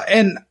 Well,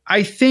 and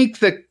I think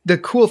the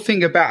cool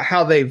thing about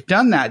how they've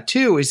done that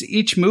too is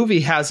each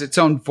movie has its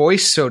own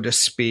voice, so to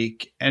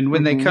speak. And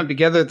when they come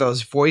together,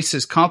 those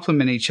voices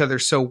complement each other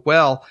so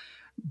well.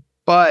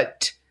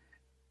 But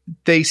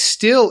they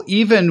still,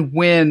 even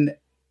when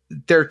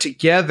they're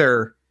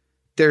together,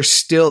 they're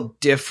still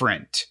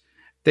different.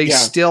 They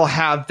still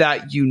have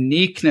that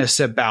uniqueness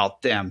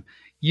about them.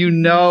 You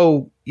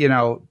know,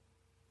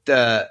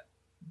 the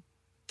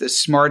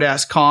smart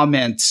ass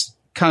comments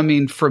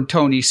coming from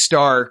Tony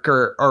Stark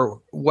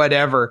or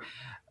whatever.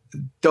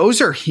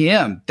 Those are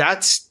him.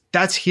 That's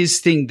his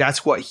thing.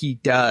 That's what he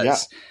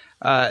does.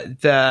 Yeah.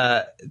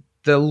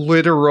 The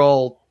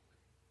literal,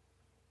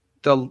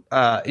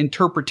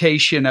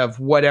 interpretation of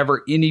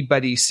whatever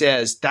anybody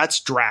says, that's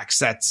Drax.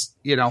 That's,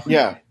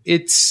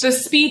 it's the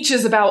speech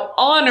is about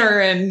honor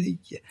and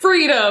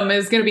freedom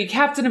is going to be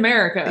Captain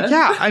America.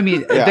 Yeah. I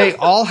mean, they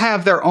all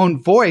have their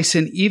own voice.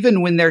 And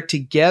even when they're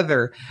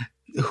together,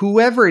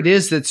 whoever it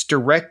is that's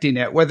directing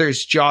it, whether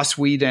it's Joss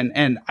Whedon,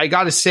 and I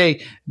got to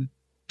say,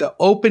 the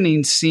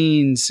opening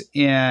scenes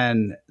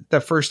in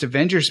the first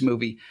Avengers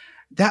movie,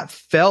 that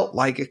felt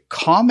like a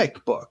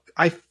comic book.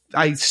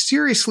 I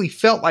seriously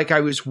felt like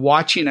I was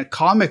watching a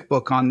comic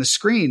book on the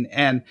screen,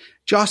 and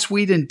Joss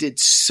Whedon did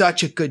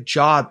such a good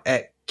job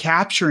at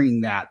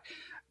capturing that.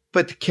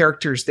 But the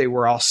characters, they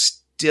were all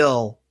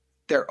still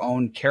their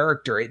own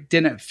character. It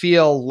didn't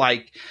feel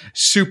like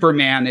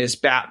Superman is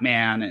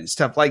Batman and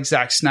stuff like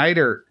Zack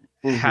Snyder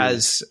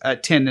has a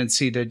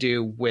tendency to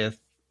do with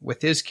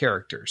his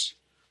characters.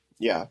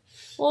 Yeah.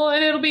 Well,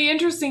 and it'll be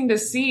interesting to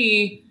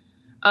see,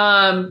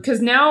 because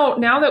now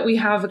that we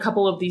have a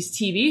couple of these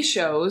TV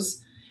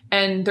shows,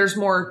 and there's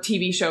more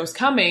TV shows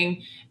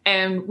coming,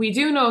 and we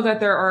do know that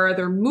there are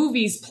other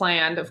movies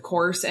planned, of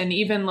course, and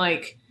even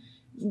like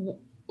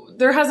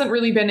there hasn't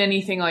really been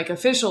anything like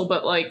official,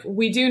 but like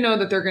we do know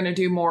that they're going to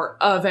do more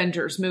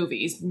Avengers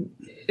movies,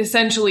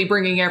 essentially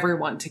bringing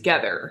everyone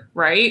together,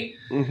 right?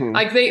 Mm-hmm.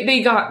 Like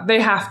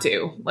they have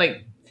to,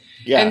 like,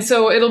 yeah. And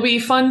so it'll be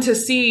fun to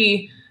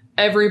see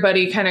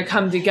everybody kind of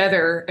come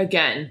together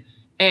again.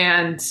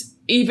 And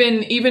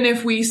even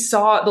if we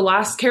saw the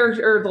last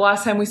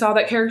time we saw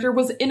that character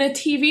was in a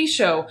TV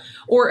show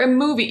or a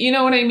movie, you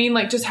know what I mean?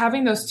 Like just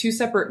having those two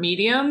separate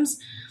mediums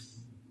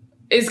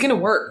is going to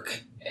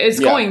work.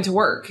 It's going to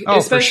work,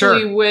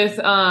 especially with,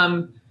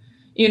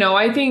 you know,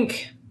 I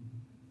think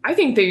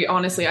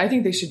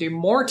they should do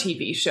more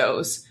TV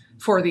shows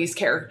for these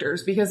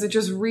characters because it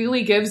just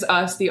really gives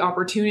us the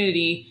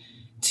opportunity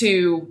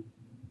to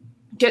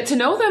get to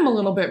know them a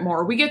little bit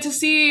more. We get to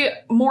see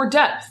more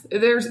depth.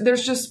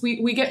 There's just,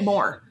 we get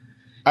more.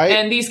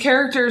 And these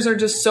characters are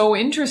just so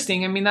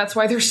interesting. I mean, that's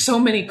why there's so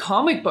many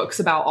comic books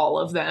about all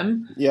of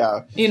them.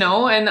 Yeah. You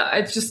know, and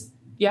it's just,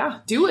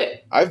 do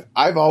it.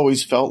 I've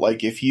always felt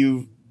like if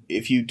you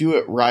do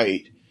it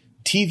right,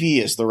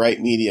 TV is the right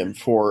medium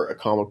for a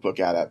comic book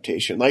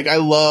adaptation. Like I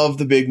love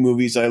the big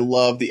movies. I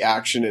love the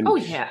action and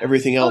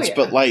everything else.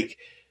 But like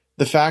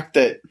the fact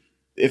that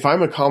if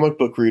I'm a comic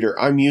book reader,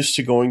 I'm used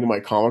to going to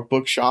my comic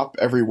book shop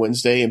every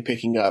Wednesday and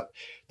picking up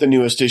the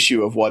newest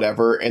issue of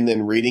whatever and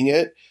then reading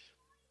it.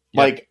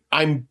 Yep. Like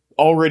I'm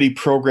already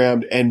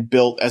programmed and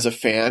built as a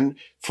fan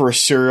for a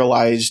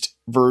serialized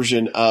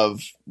version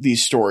of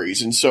these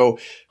stories. And so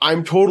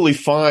I'm totally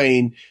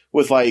fine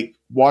with like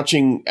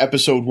watching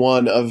episode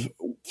 1 of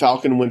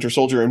Falcon and Winter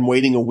Soldier and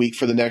waiting a week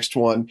for the next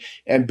one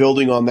and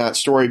building on that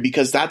story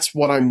because that's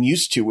what I'm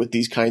used to with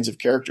these kinds of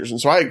characters.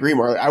 And so I agree,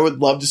 Marley. I would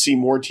love to see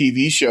more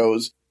TV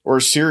shows or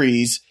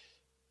series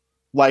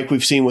like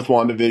we've seen with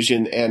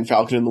WandaVision and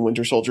Falcon and the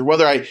Winter Soldier.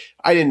 Whether I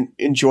didn't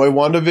enjoy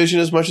WandaVision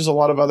as much as a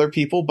lot of other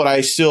people, but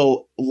I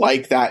still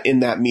like that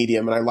in that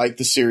medium and I like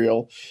the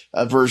serial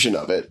version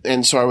of it.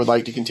 And so I would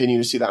like to continue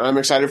to see that. And I'm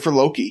excited for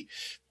Loki.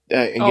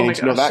 And getting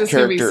to know that character.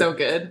 Gonna be so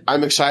good.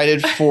 I'm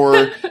excited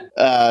for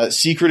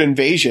Secret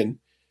Invasion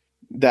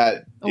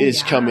that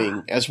is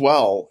coming as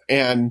well.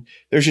 And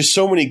there's just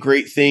so many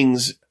great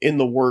things in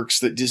the works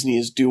that Disney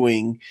is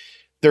doing.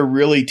 They're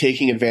really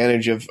taking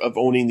advantage of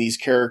owning these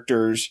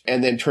characters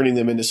and then turning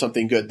them into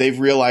something good. They've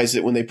realized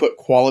that when they put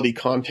quality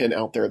content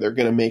out there, they're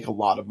going to make a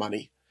lot of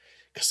money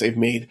because they've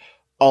made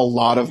a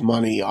lot of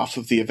money off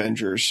of the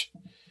Avengers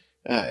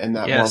and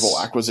that Marvel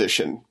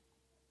acquisition.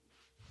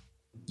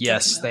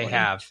 Yes, they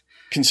have.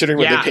 Considering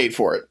what they paid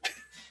for it.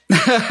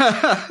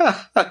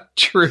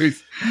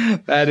 Truth.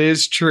 That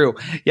is true.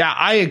 Yeah,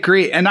 I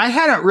agree. And I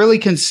hadn't really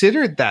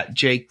considered that,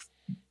 Jake,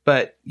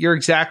 but you're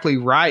exactly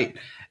right.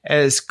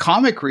 As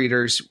comic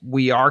readers,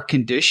 we are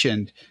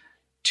conditioned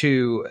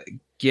to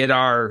get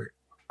our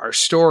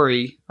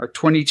story, our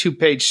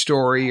 22-page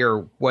story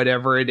or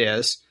whatever it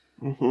is,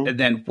 and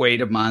then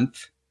wait a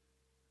month,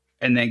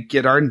 and then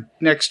get our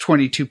next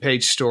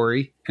 22-page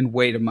story and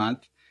wait a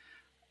month.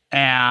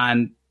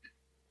 And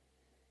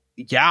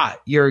yeah,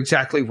 you're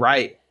exactly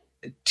right.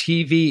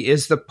 TV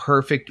is the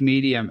perfect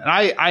medium.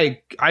 And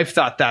I've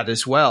thought that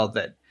as well,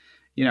 that,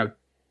 you know,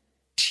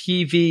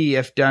 TV,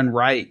 if done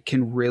right,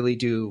 can really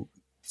do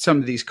some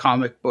of these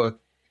comic book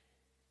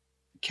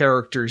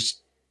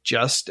characters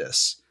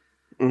justice.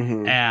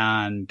 Mm-hmm.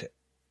 And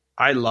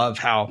I love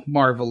how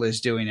Marvel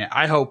is doing it.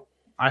 I hope,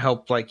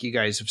 like you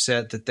guys have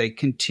said, that they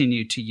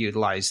continue to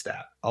utilize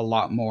that a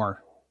lot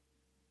more.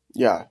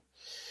 Yeah.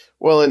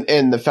 Well,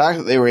 and the fact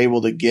that they were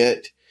able to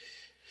get,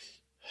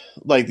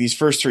 like, these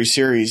first 3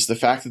 series, the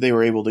fact that they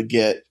were able to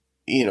get,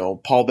 you know,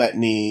 Paul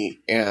Bettany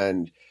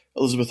and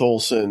Elizabeth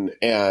Olsen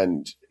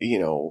and, you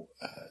know,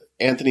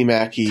 Anthony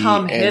Mackie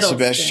and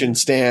Sebastian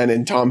Stan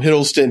and Tom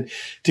Hiddleston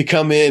to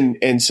come in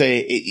and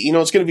say, you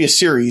know, it's going to be a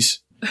series.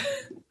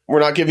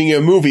 We're not giving you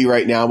a movie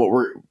right now, but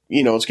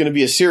it's going to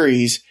be a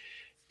series.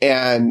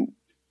 And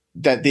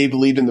that they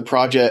believed in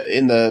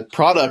the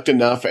product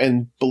enough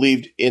and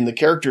believed in the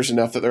characters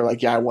enough that they're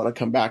like, yeah, I want to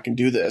come back and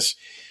do this.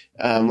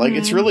 Like,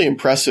 it's really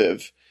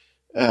impressive.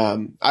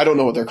 I don't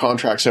know what their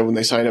contract said when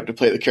they signed up to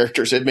play the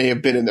characters. It may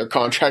have been in their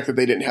contract that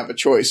they didn't have a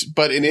choice,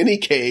 but in any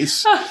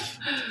case,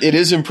 it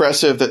is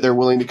impressive that they're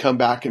willing to come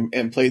back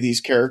and play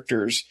these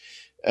characters,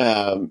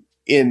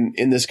 in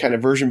this kind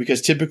of version,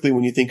 because typically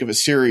when you think of a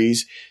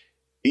series,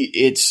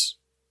 it's,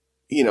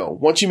 you know,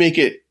 once you make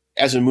it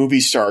as a movie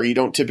star, you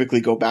don't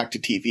typically go back to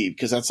TV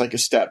because that's like a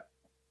step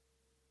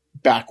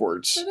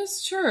backwards. That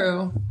is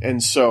true.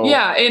 And so,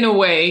 yeah, in a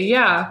way.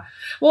 Yeah.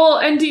 Well,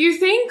 and do you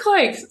think,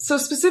 like, so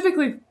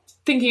specifically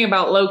thinking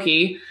about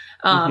Loki,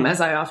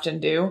 as I often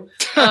do,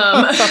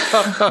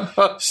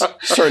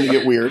 starting to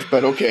get weird,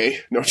 but okay.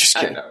 No, just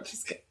kidding.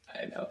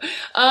 I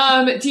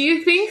know. Do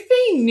you think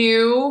they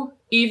knew,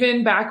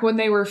 even back when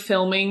they were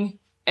filming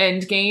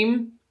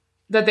Endgame,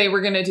 that they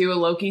were going to do a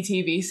Loki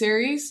TV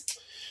series?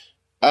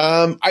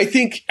 I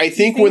think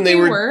when they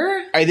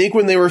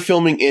were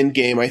filming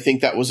Endgame, I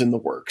think that was in the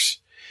works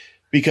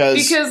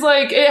because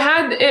like they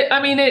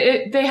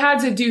had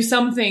to do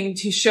something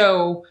to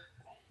show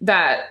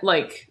that,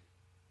 like,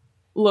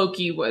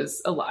 Loki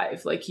was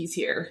alive, like he's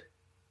here.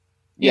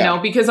 you know,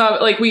 because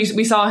like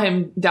we saw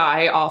him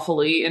die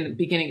awfully in the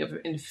beginning of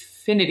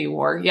Infinity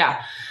War.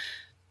 Yeah.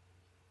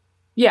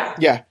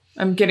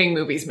 I'm getting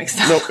movies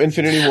mixed up. Nope,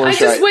 Infinity War.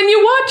 When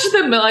you watch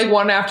them like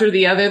one after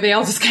the other, they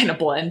all just kind of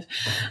blend.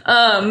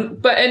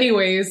 But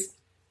anyways,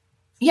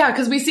 yeah,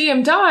 because we see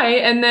him die,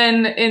 and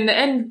then in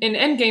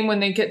Endgame when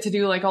they get to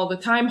do like all the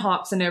time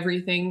hops and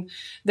everything,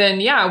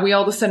 then yeah, we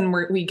all of a sudden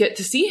we get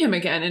to see him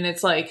again, and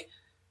it's like,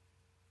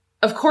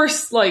 of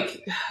course,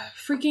 like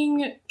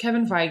freaking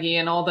Kevin Feige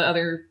and all the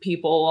other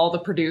people, all the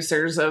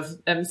producers of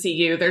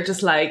MCU, they're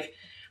just like,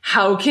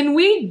 how can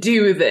we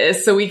do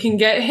this so we can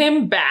get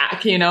him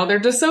back? You know, they're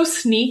just so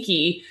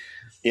sneaky.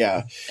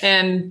 Yeah.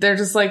 And they're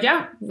just like,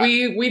 yeah,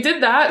 we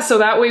did that. So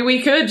that way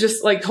we could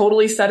just like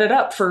totally set it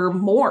up for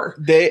more.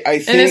 And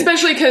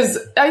especially because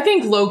I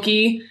think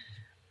Loki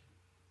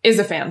is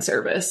a fan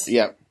service.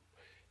 Yeah.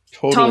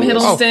 Totally. Tom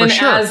Hiddleston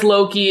as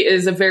Loki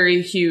is a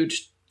very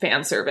huge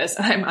fan service.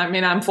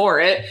 I'm for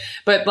it,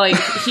 but like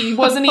he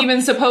wasn't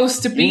even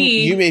supposed to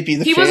be. You may be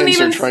the fans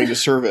are trying to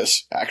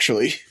service,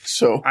 actually.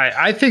 So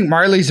I think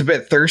Marley's a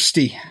bit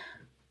thirsty.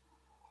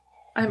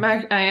 I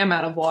am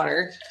out of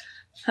water.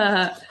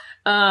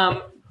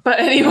 But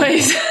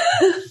anyways,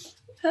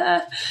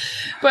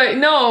 but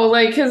no,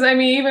 like because I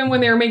mean, even when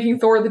they were making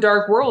Thor: The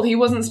Dark World, he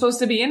wasn't supposed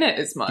to be in it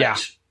as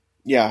much.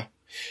 Yeah.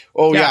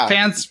 Oh yeah.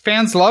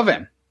 Fans love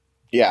him.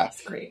 Yeah.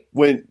 That's great.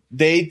 When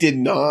they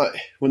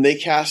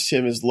cast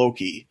him as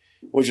Loki,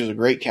 which was a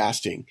great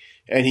casting,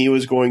 and he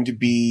was going to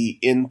be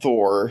in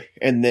Thor,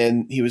 and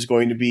then he was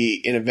going to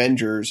be in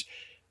Avengers,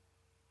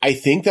 I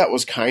think that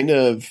was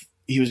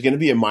he was going to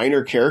be a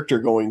minor character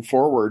going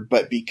forward,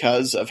 but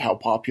because of how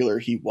popular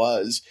he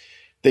was,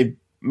 they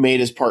made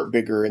his part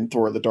bigger in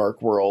Thor: The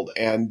Dark World,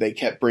 and they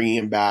kept bringing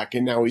him back,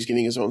 and now he's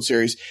getting his own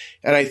series.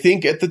 And I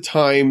think at the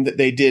time that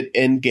they did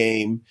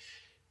Endgame,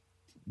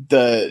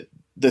 the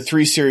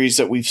 3 series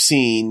that we've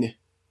seen,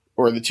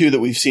 or the 2 that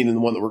we've seen and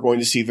the one that we're going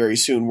to see very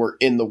soon, were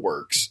in the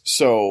works.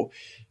 So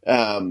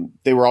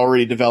they were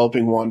already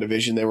developing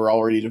WandaVision. They were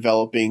already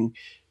developing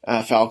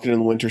Falcon and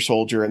the Winter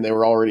Soldier, and they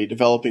were already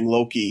developing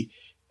Loki.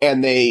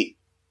 And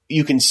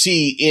you can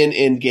see in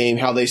Endgame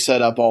how they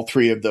set up all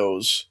 3 of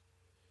those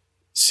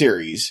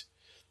series,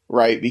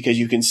 right? Because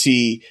you can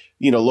see,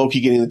 you know, Loki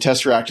getting the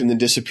Tesseract and then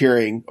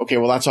disappearing. Okay,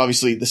 well, that's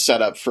obviously the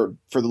setup for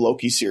the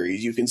Loki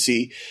series. You can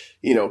see,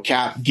 you know,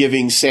 Cap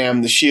giving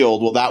Sam the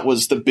shield. Well, that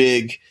was the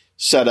big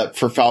setup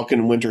for Falcon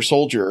and Winter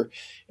Soldier.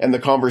 And the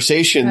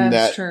conversation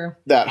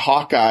that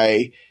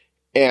Hawkeye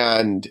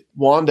and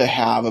Wanda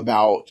have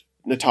about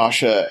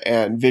Natasha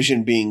and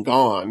Vision being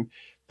gone,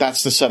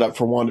 that's the setup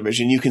for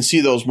WandaVision. You can see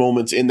those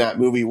moments in that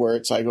movie where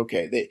it's like,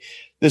 okay,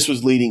 this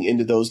was leading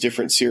into those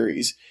different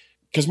series.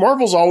 Because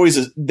Marvel's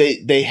always,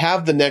 they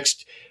have the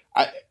next,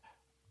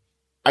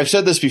 I've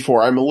said this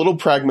before, I'm a little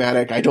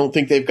pragmatic. I don't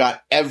think they've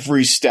got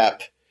every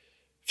step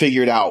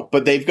figured out,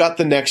 but they've got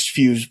the next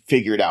few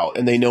figured out,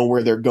 and they know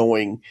where they're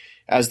going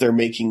as they're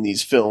making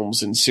these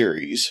films and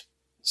series.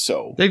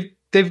 So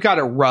they've got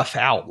a rough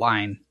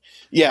outline.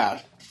 Yeah.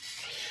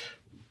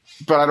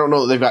 But I don't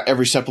know that they've got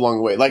every step along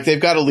the way. Like, they've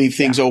got to leave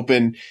things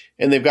open,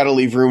 and they've got to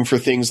leave room for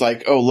things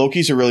like, oh,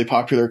 Loki's a really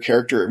popular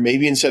character.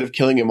 Maybe instead of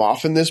killing him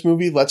off in this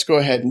movie, let's go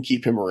ahead and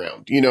keep him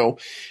around. You know,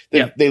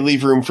 they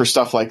leave room for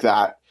stuff like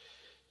that,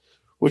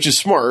 which is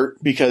smart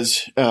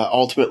because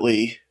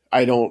ultimately,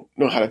 I don't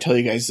know how to tell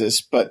you guys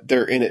this, but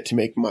they're in it to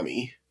make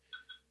money.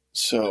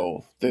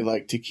 So they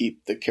like to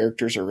keep the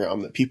characters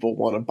around that people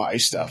want to buy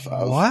stuff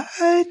of. What?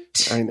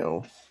 I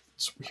know.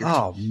 It's weird.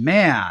 Oh,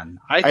 man.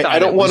 I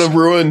don't want to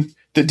ruin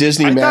the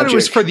Disney magic. I thought it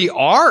was for the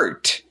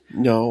art.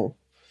 No,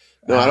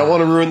 I don't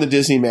want to ruin the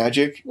Disney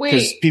magic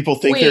because people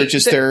think they're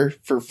just there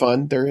for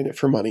fun. They're in it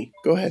for money.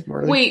 Go ahead,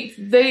 Marley. Wait,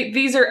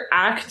 these are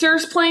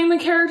actors playing the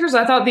characters?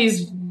 I thought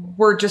these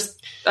were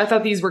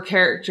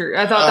characters.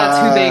 I thought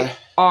that's who they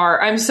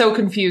are. I'm so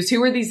confused.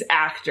 Who are these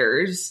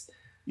actors?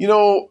 You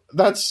know,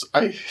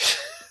 I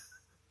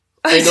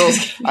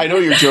know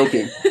you're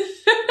joking.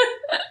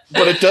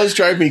 But it does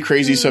drive me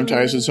crazy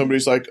sometimes when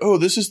somebody's like, oh,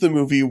 this is the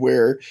movie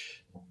where,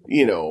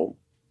 you know,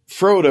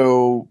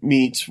 Frodo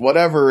meets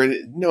whatever.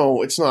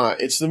 No, it's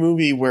not. It's the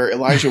movie where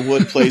Elijah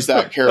Wood plays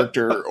that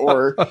character,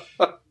 or,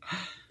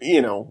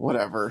 you know,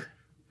 whatever.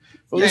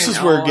 Well, this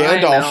is where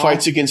Gandalf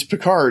fights against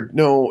Picard.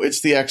 No,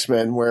 it's the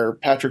X-Men where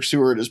Patrick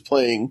Stewart is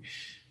playing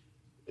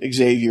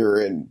Xavier,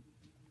 and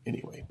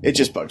anyway, it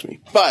just bugs me.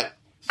 But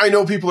I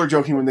know people are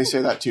joking when they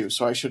say that too,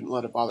 so I shouldn't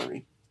let it bother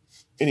me.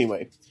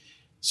 Anyway,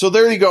 so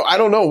there you go. I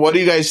don't know. What do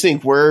you guys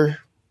think?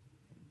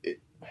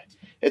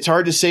 It's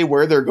hard to say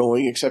where they're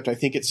going, except I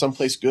think it's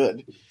someplace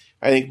good.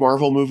 I think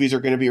Marvel movies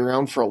are going to be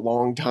around for a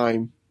long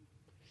time.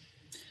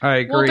 I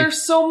agree. Well,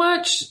 there's so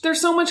much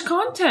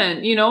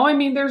content, you know? I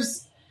mean,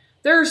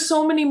 there are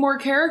so many more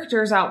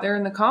characters out there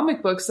in the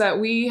comic books that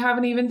we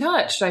haven't even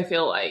touched, I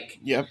feel like.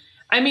 Yep.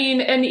 I mean,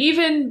 and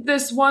even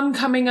this one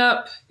coming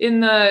up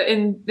in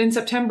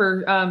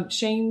September,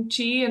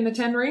 Shang-Chi and the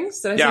Ten Rings.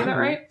 Did I say that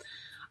right?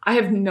 I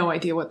have no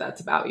idea what that's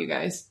about, you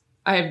guys.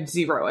 I have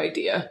zero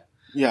idea.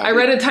 Yeah. I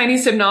read a tiny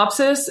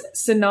synopsis,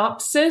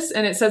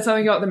 and it said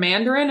something about the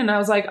Mandarin, and I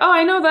was like, oh,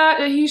 I know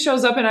that. He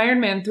shows up in Iron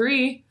Man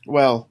 3.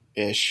 Well,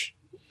 ish.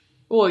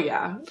 Well,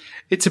 yeah.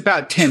 It's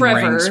about 10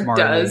 Trevor rings,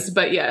 Marley. does,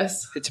 but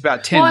yes. It's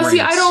about 10 rings. Well, see,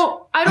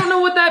 I don't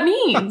know what that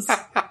means.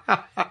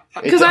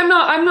 Because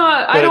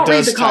I don't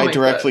read the comic tie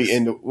directly books.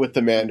 in with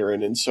the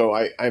Mandarin, and so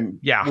I'm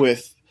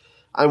with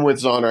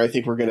Zahner. I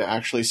think we're going to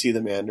actually see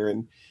the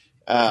Mandarin.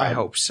 I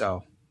hope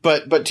so.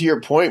 But to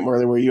your point,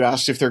 Marlon, where you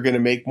asked if they're going to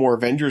make more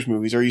Avengers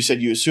movies, or you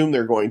said you assume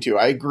they're going to,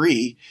 I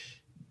agree.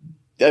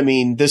 I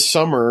mean, this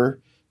summer,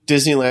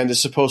 Disneyland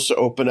is supposed to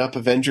open up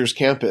Avengers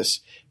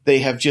Campus. They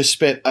have just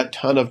spent a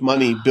ton of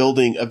money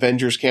building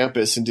Avengers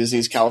Campus in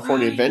Disney's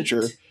California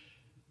Adventure.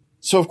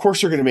 So, of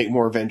course, they're going to make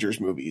more Avengers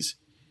movies.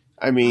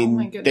 I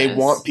mean, they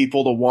want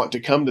people to want to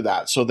come to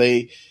that. So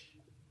they,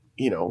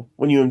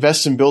 when you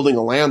invest in building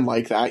a land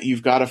like that,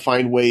 you've got to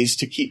find ways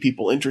to keep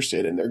people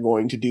interested, and they're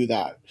going to do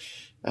that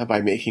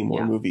by making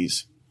more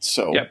movies.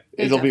 So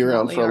it'll be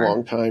around for a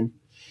long time,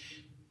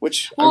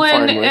 which I'm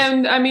fine with.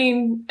 And I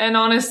mean, and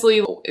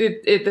honestly,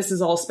 this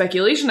is all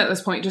speculation at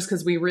this point, just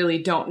because we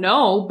really don't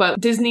know. But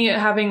Disney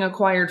having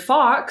acquired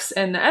Fox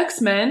and the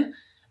X-Men,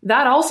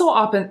 that also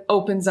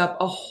opens up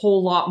a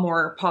whole lot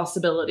more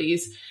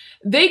possibilities.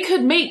 They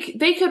could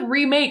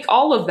remake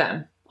all of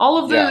them. All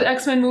of the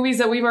X-Men movies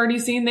that we've already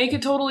seen, they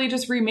could totally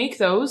just remake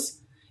those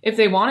if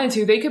they wanted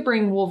to. They could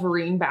bring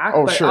Wolverine back,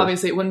 but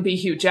obviously it wouldn't be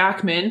Hugh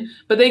Jackman.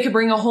 But they could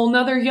bring a whole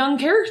nother young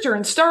character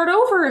and start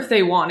over if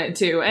they wanted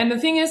to. And the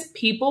thing is,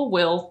 people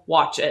will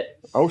watch it.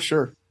 Oh,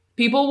 sure.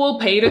 People will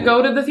pay to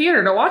go to the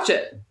theater to watch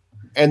it.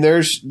 And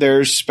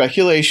there's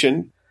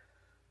speculation,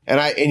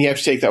 and you have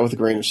to take that with a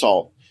grain of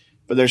salt.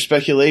 But there's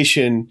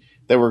speculation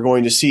that we're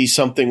going to see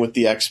something with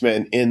the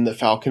X-Men in the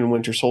Falcon and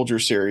Winter Soldier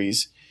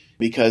series,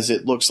 because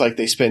it looks like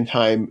they spend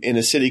time in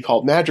a city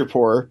called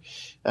Madripoor,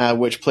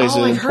 which plays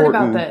an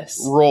important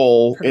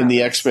role in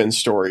the X-Men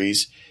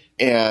stories.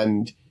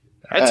 And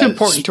that's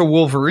important to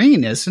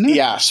Wolverine, isn't it?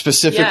 Yeah,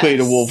 specifically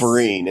to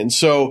Wolverine. And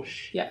so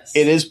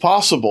it is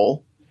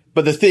possible.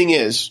 But the thing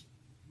is,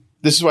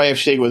 this is why I have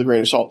to take it with a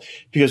grain of salt,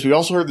 because we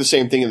also heard the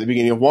same thing at the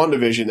beginning of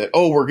WandaVision, that,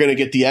 we're going to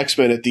get the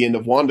X-Men at the end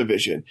of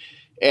WandaVision.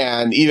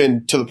 And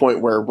even to the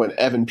point where when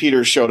Evan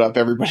Peters showed up,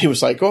 everybody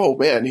was like, oh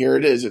man, here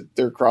it is.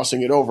 They're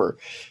crossing it over.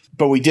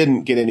 But we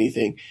didn't get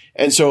anything.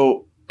 And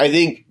so I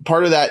think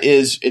part of that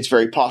is it's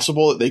very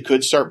possible that they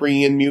could start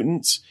bringing in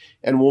mutants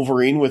and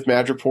Wolverine with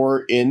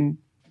Madripoor in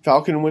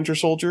Falcon and Winter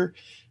Soldier.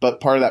 But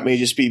part of that may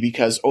just be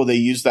because, they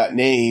use that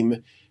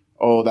name.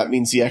 That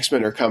means the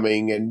X-Men are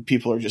coming, and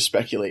people are just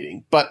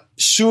speculating. But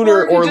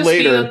sooner or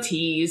later. Be a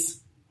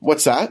tease.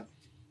 What's that?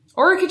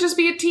 Or it could just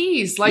be a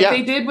tease, like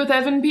they did with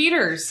Evan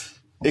Peters.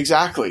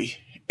 Exactly.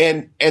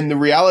 And the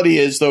reality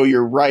is, though,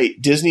 you're right.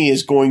 Disney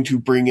is going to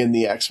bring in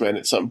the X-Men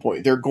at some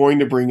point. They're going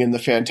to bring in the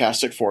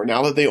Fantastic Four.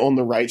 Now that they own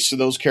the rights to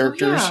those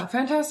characters.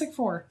 Fantastic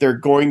Four. They're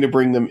going to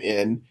bring them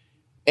in.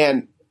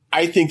 And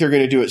I think they're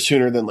going to do it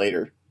sooner than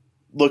later.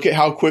 Look at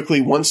how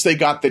quickly, once they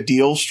got the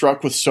deal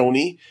struck with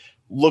Sony,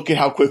 look at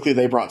how quickly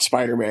they brought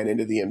Spider-Man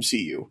into the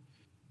MCU.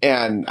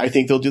 And I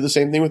think they'll do the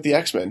same thing with the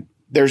X-Men.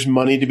 There's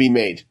money to be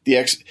made.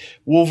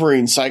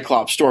 Wolverine,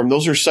 Cyclops, Storm,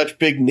 those are such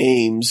big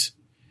names.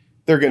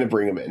 They're going to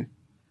bring them in.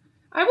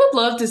 I would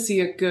love to see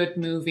a good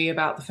movie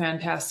about the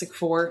Fantastic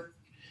Four.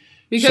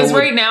 Because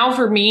right now,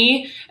 for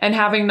me, and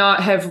having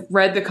not have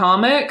read the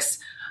comics,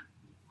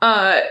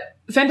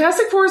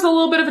 Fantastic Four is a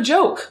little bit of a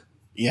joke.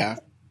 Yeah.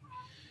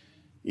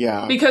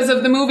 Yeah. Because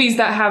of the movies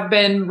that have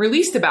been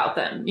released about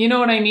them. You know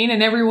what I mean?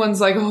 And everyone's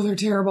like, they're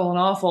terrible and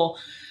awful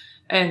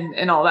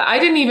and all that. I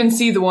didn't even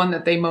see the one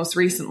that they most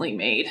recently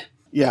made.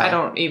 Yeah. I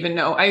don't even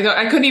know.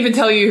 I couldn't even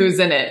tell you who's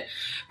in it.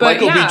 But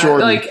Michael B.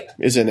 Jordan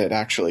is in it,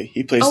 actually.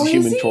 He plays the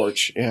Human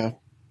Torch. Yeah.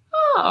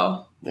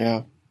 Oh.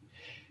 Yeah.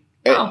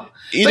 Oh.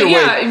 Either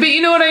way. But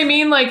you know what I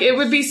mean? Like, it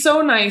would be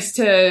so nice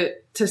to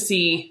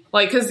see,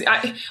 like, because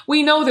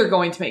we know they're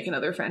going to make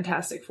another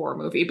Fantastic Four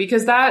movie,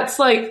 because that's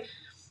like,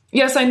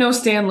 yes, I know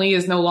Stan Lee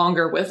is no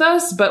longer with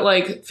us, but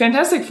like,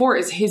 Fantastic Four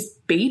is his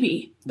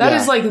baby. That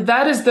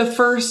is the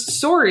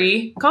first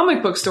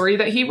comic book story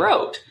that he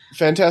wrote.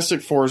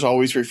 Fantastic Four is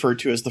always referred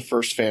to as the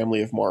first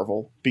family of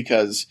Marvel,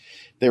 because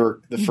they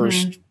were the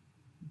first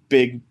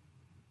big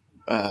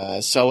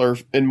seller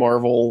in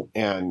Marvel.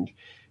 And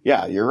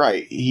yeah, you're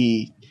right.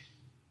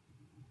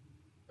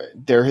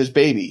 They're his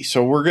baby.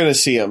 So we're going to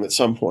see him at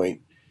some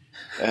point.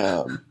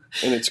 And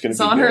it's going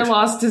to be Zahner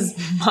lost his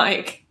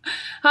mic.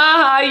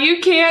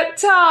 You can't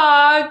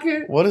talk.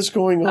 What is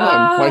going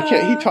on? Why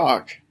can't he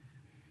talk?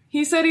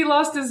 He said he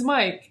lost his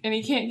mic and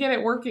he can't get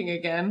it working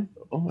again.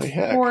 Oh my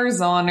heck. Poor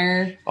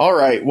Zahner. All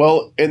right.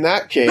 Well, in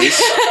that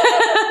case.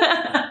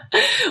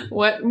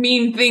 What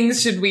mean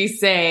things should we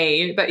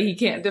say that he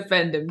can't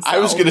defend himself? I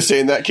was going to say,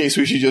 in that case,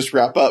 we should just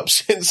wrap up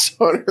since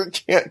Zahner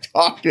can't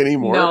talk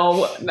anymore.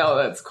 No,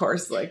 that's of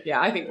course.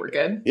 I think we're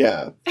good.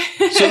 Yeah.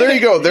 So there you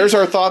go. There's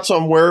our thoughts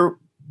on where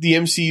the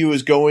MCU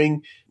is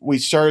going. We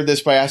started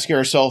this by asking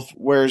ourselves,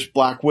 where's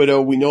Black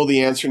Widow? We know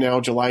the answer now.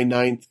 July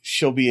 9th,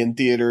 she'll be in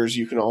theaters.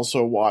 You can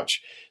also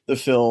watch the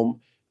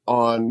film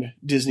on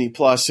Disney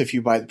Plus if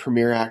you buy the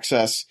Premier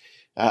Access.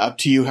 Up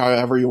to you,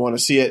 however you want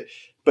to see it.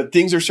 But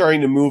things are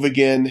starting to move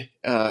again.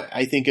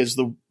 I think as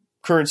the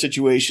current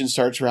situation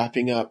starts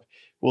wrapping up,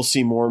 we'll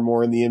see more and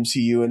more in the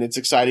MCU, and it's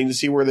exciting to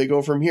see where they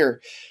go from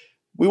here.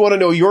 We want to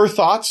know your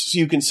thoughts, so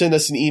you can send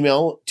us an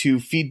email to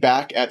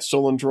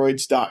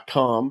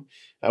feedback@stolendroids.com.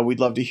 We'd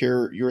love to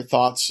hear your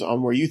thoughts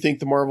on where you think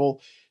the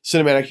Marvel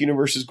Cinematic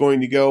Universe is going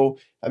to go.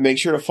 Make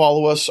sure to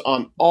follow us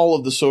on all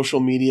of the social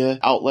media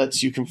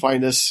outlets. You can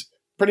find us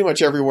pretty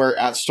much everywhere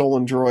at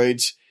Stolen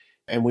Droids,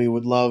 and we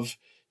would love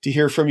to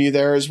hear from you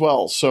there as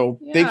well. So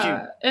thank you.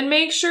 And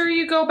make sure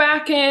you go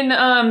back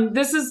and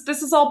this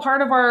is all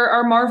part of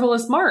our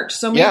Marvelous March.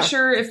 So make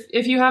sure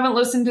if you haven't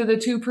listened to the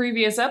 2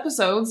 previous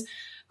episodes,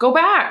 go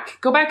back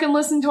and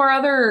listen to our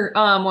other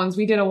ones.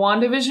 We did a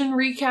WandaVision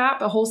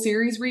recap, a whole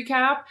series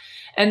recap.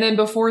 And then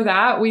before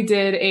that, we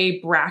did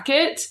a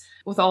bracket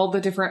with all the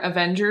different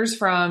Avengers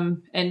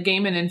from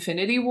Endgame and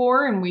Infinity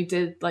War. And we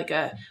did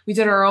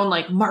our own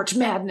like March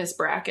Madness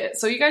bracket.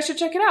 So you guys should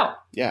check it out.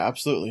 Yeah,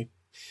 absolutely.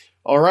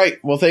 All right.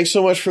 Well, thanks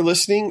so much for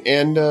listening,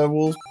 and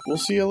we'll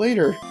see you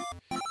later.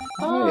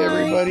 Bye,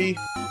 everybody.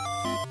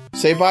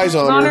 Say bye,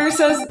 Zoner.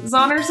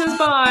 Zoner says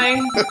bye.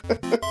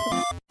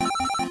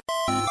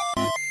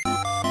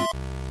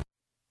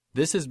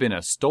 This has been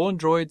a Stolen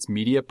Droids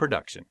media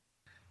production.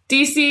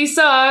 DC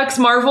sucks.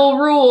 Marvel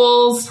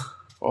rules.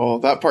 Oh,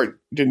 that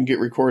part didn't get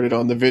recorded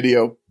on the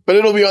video, but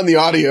it'll be on the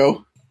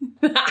audio.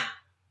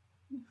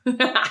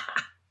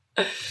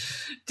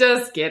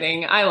 Just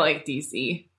kidding. I like DC.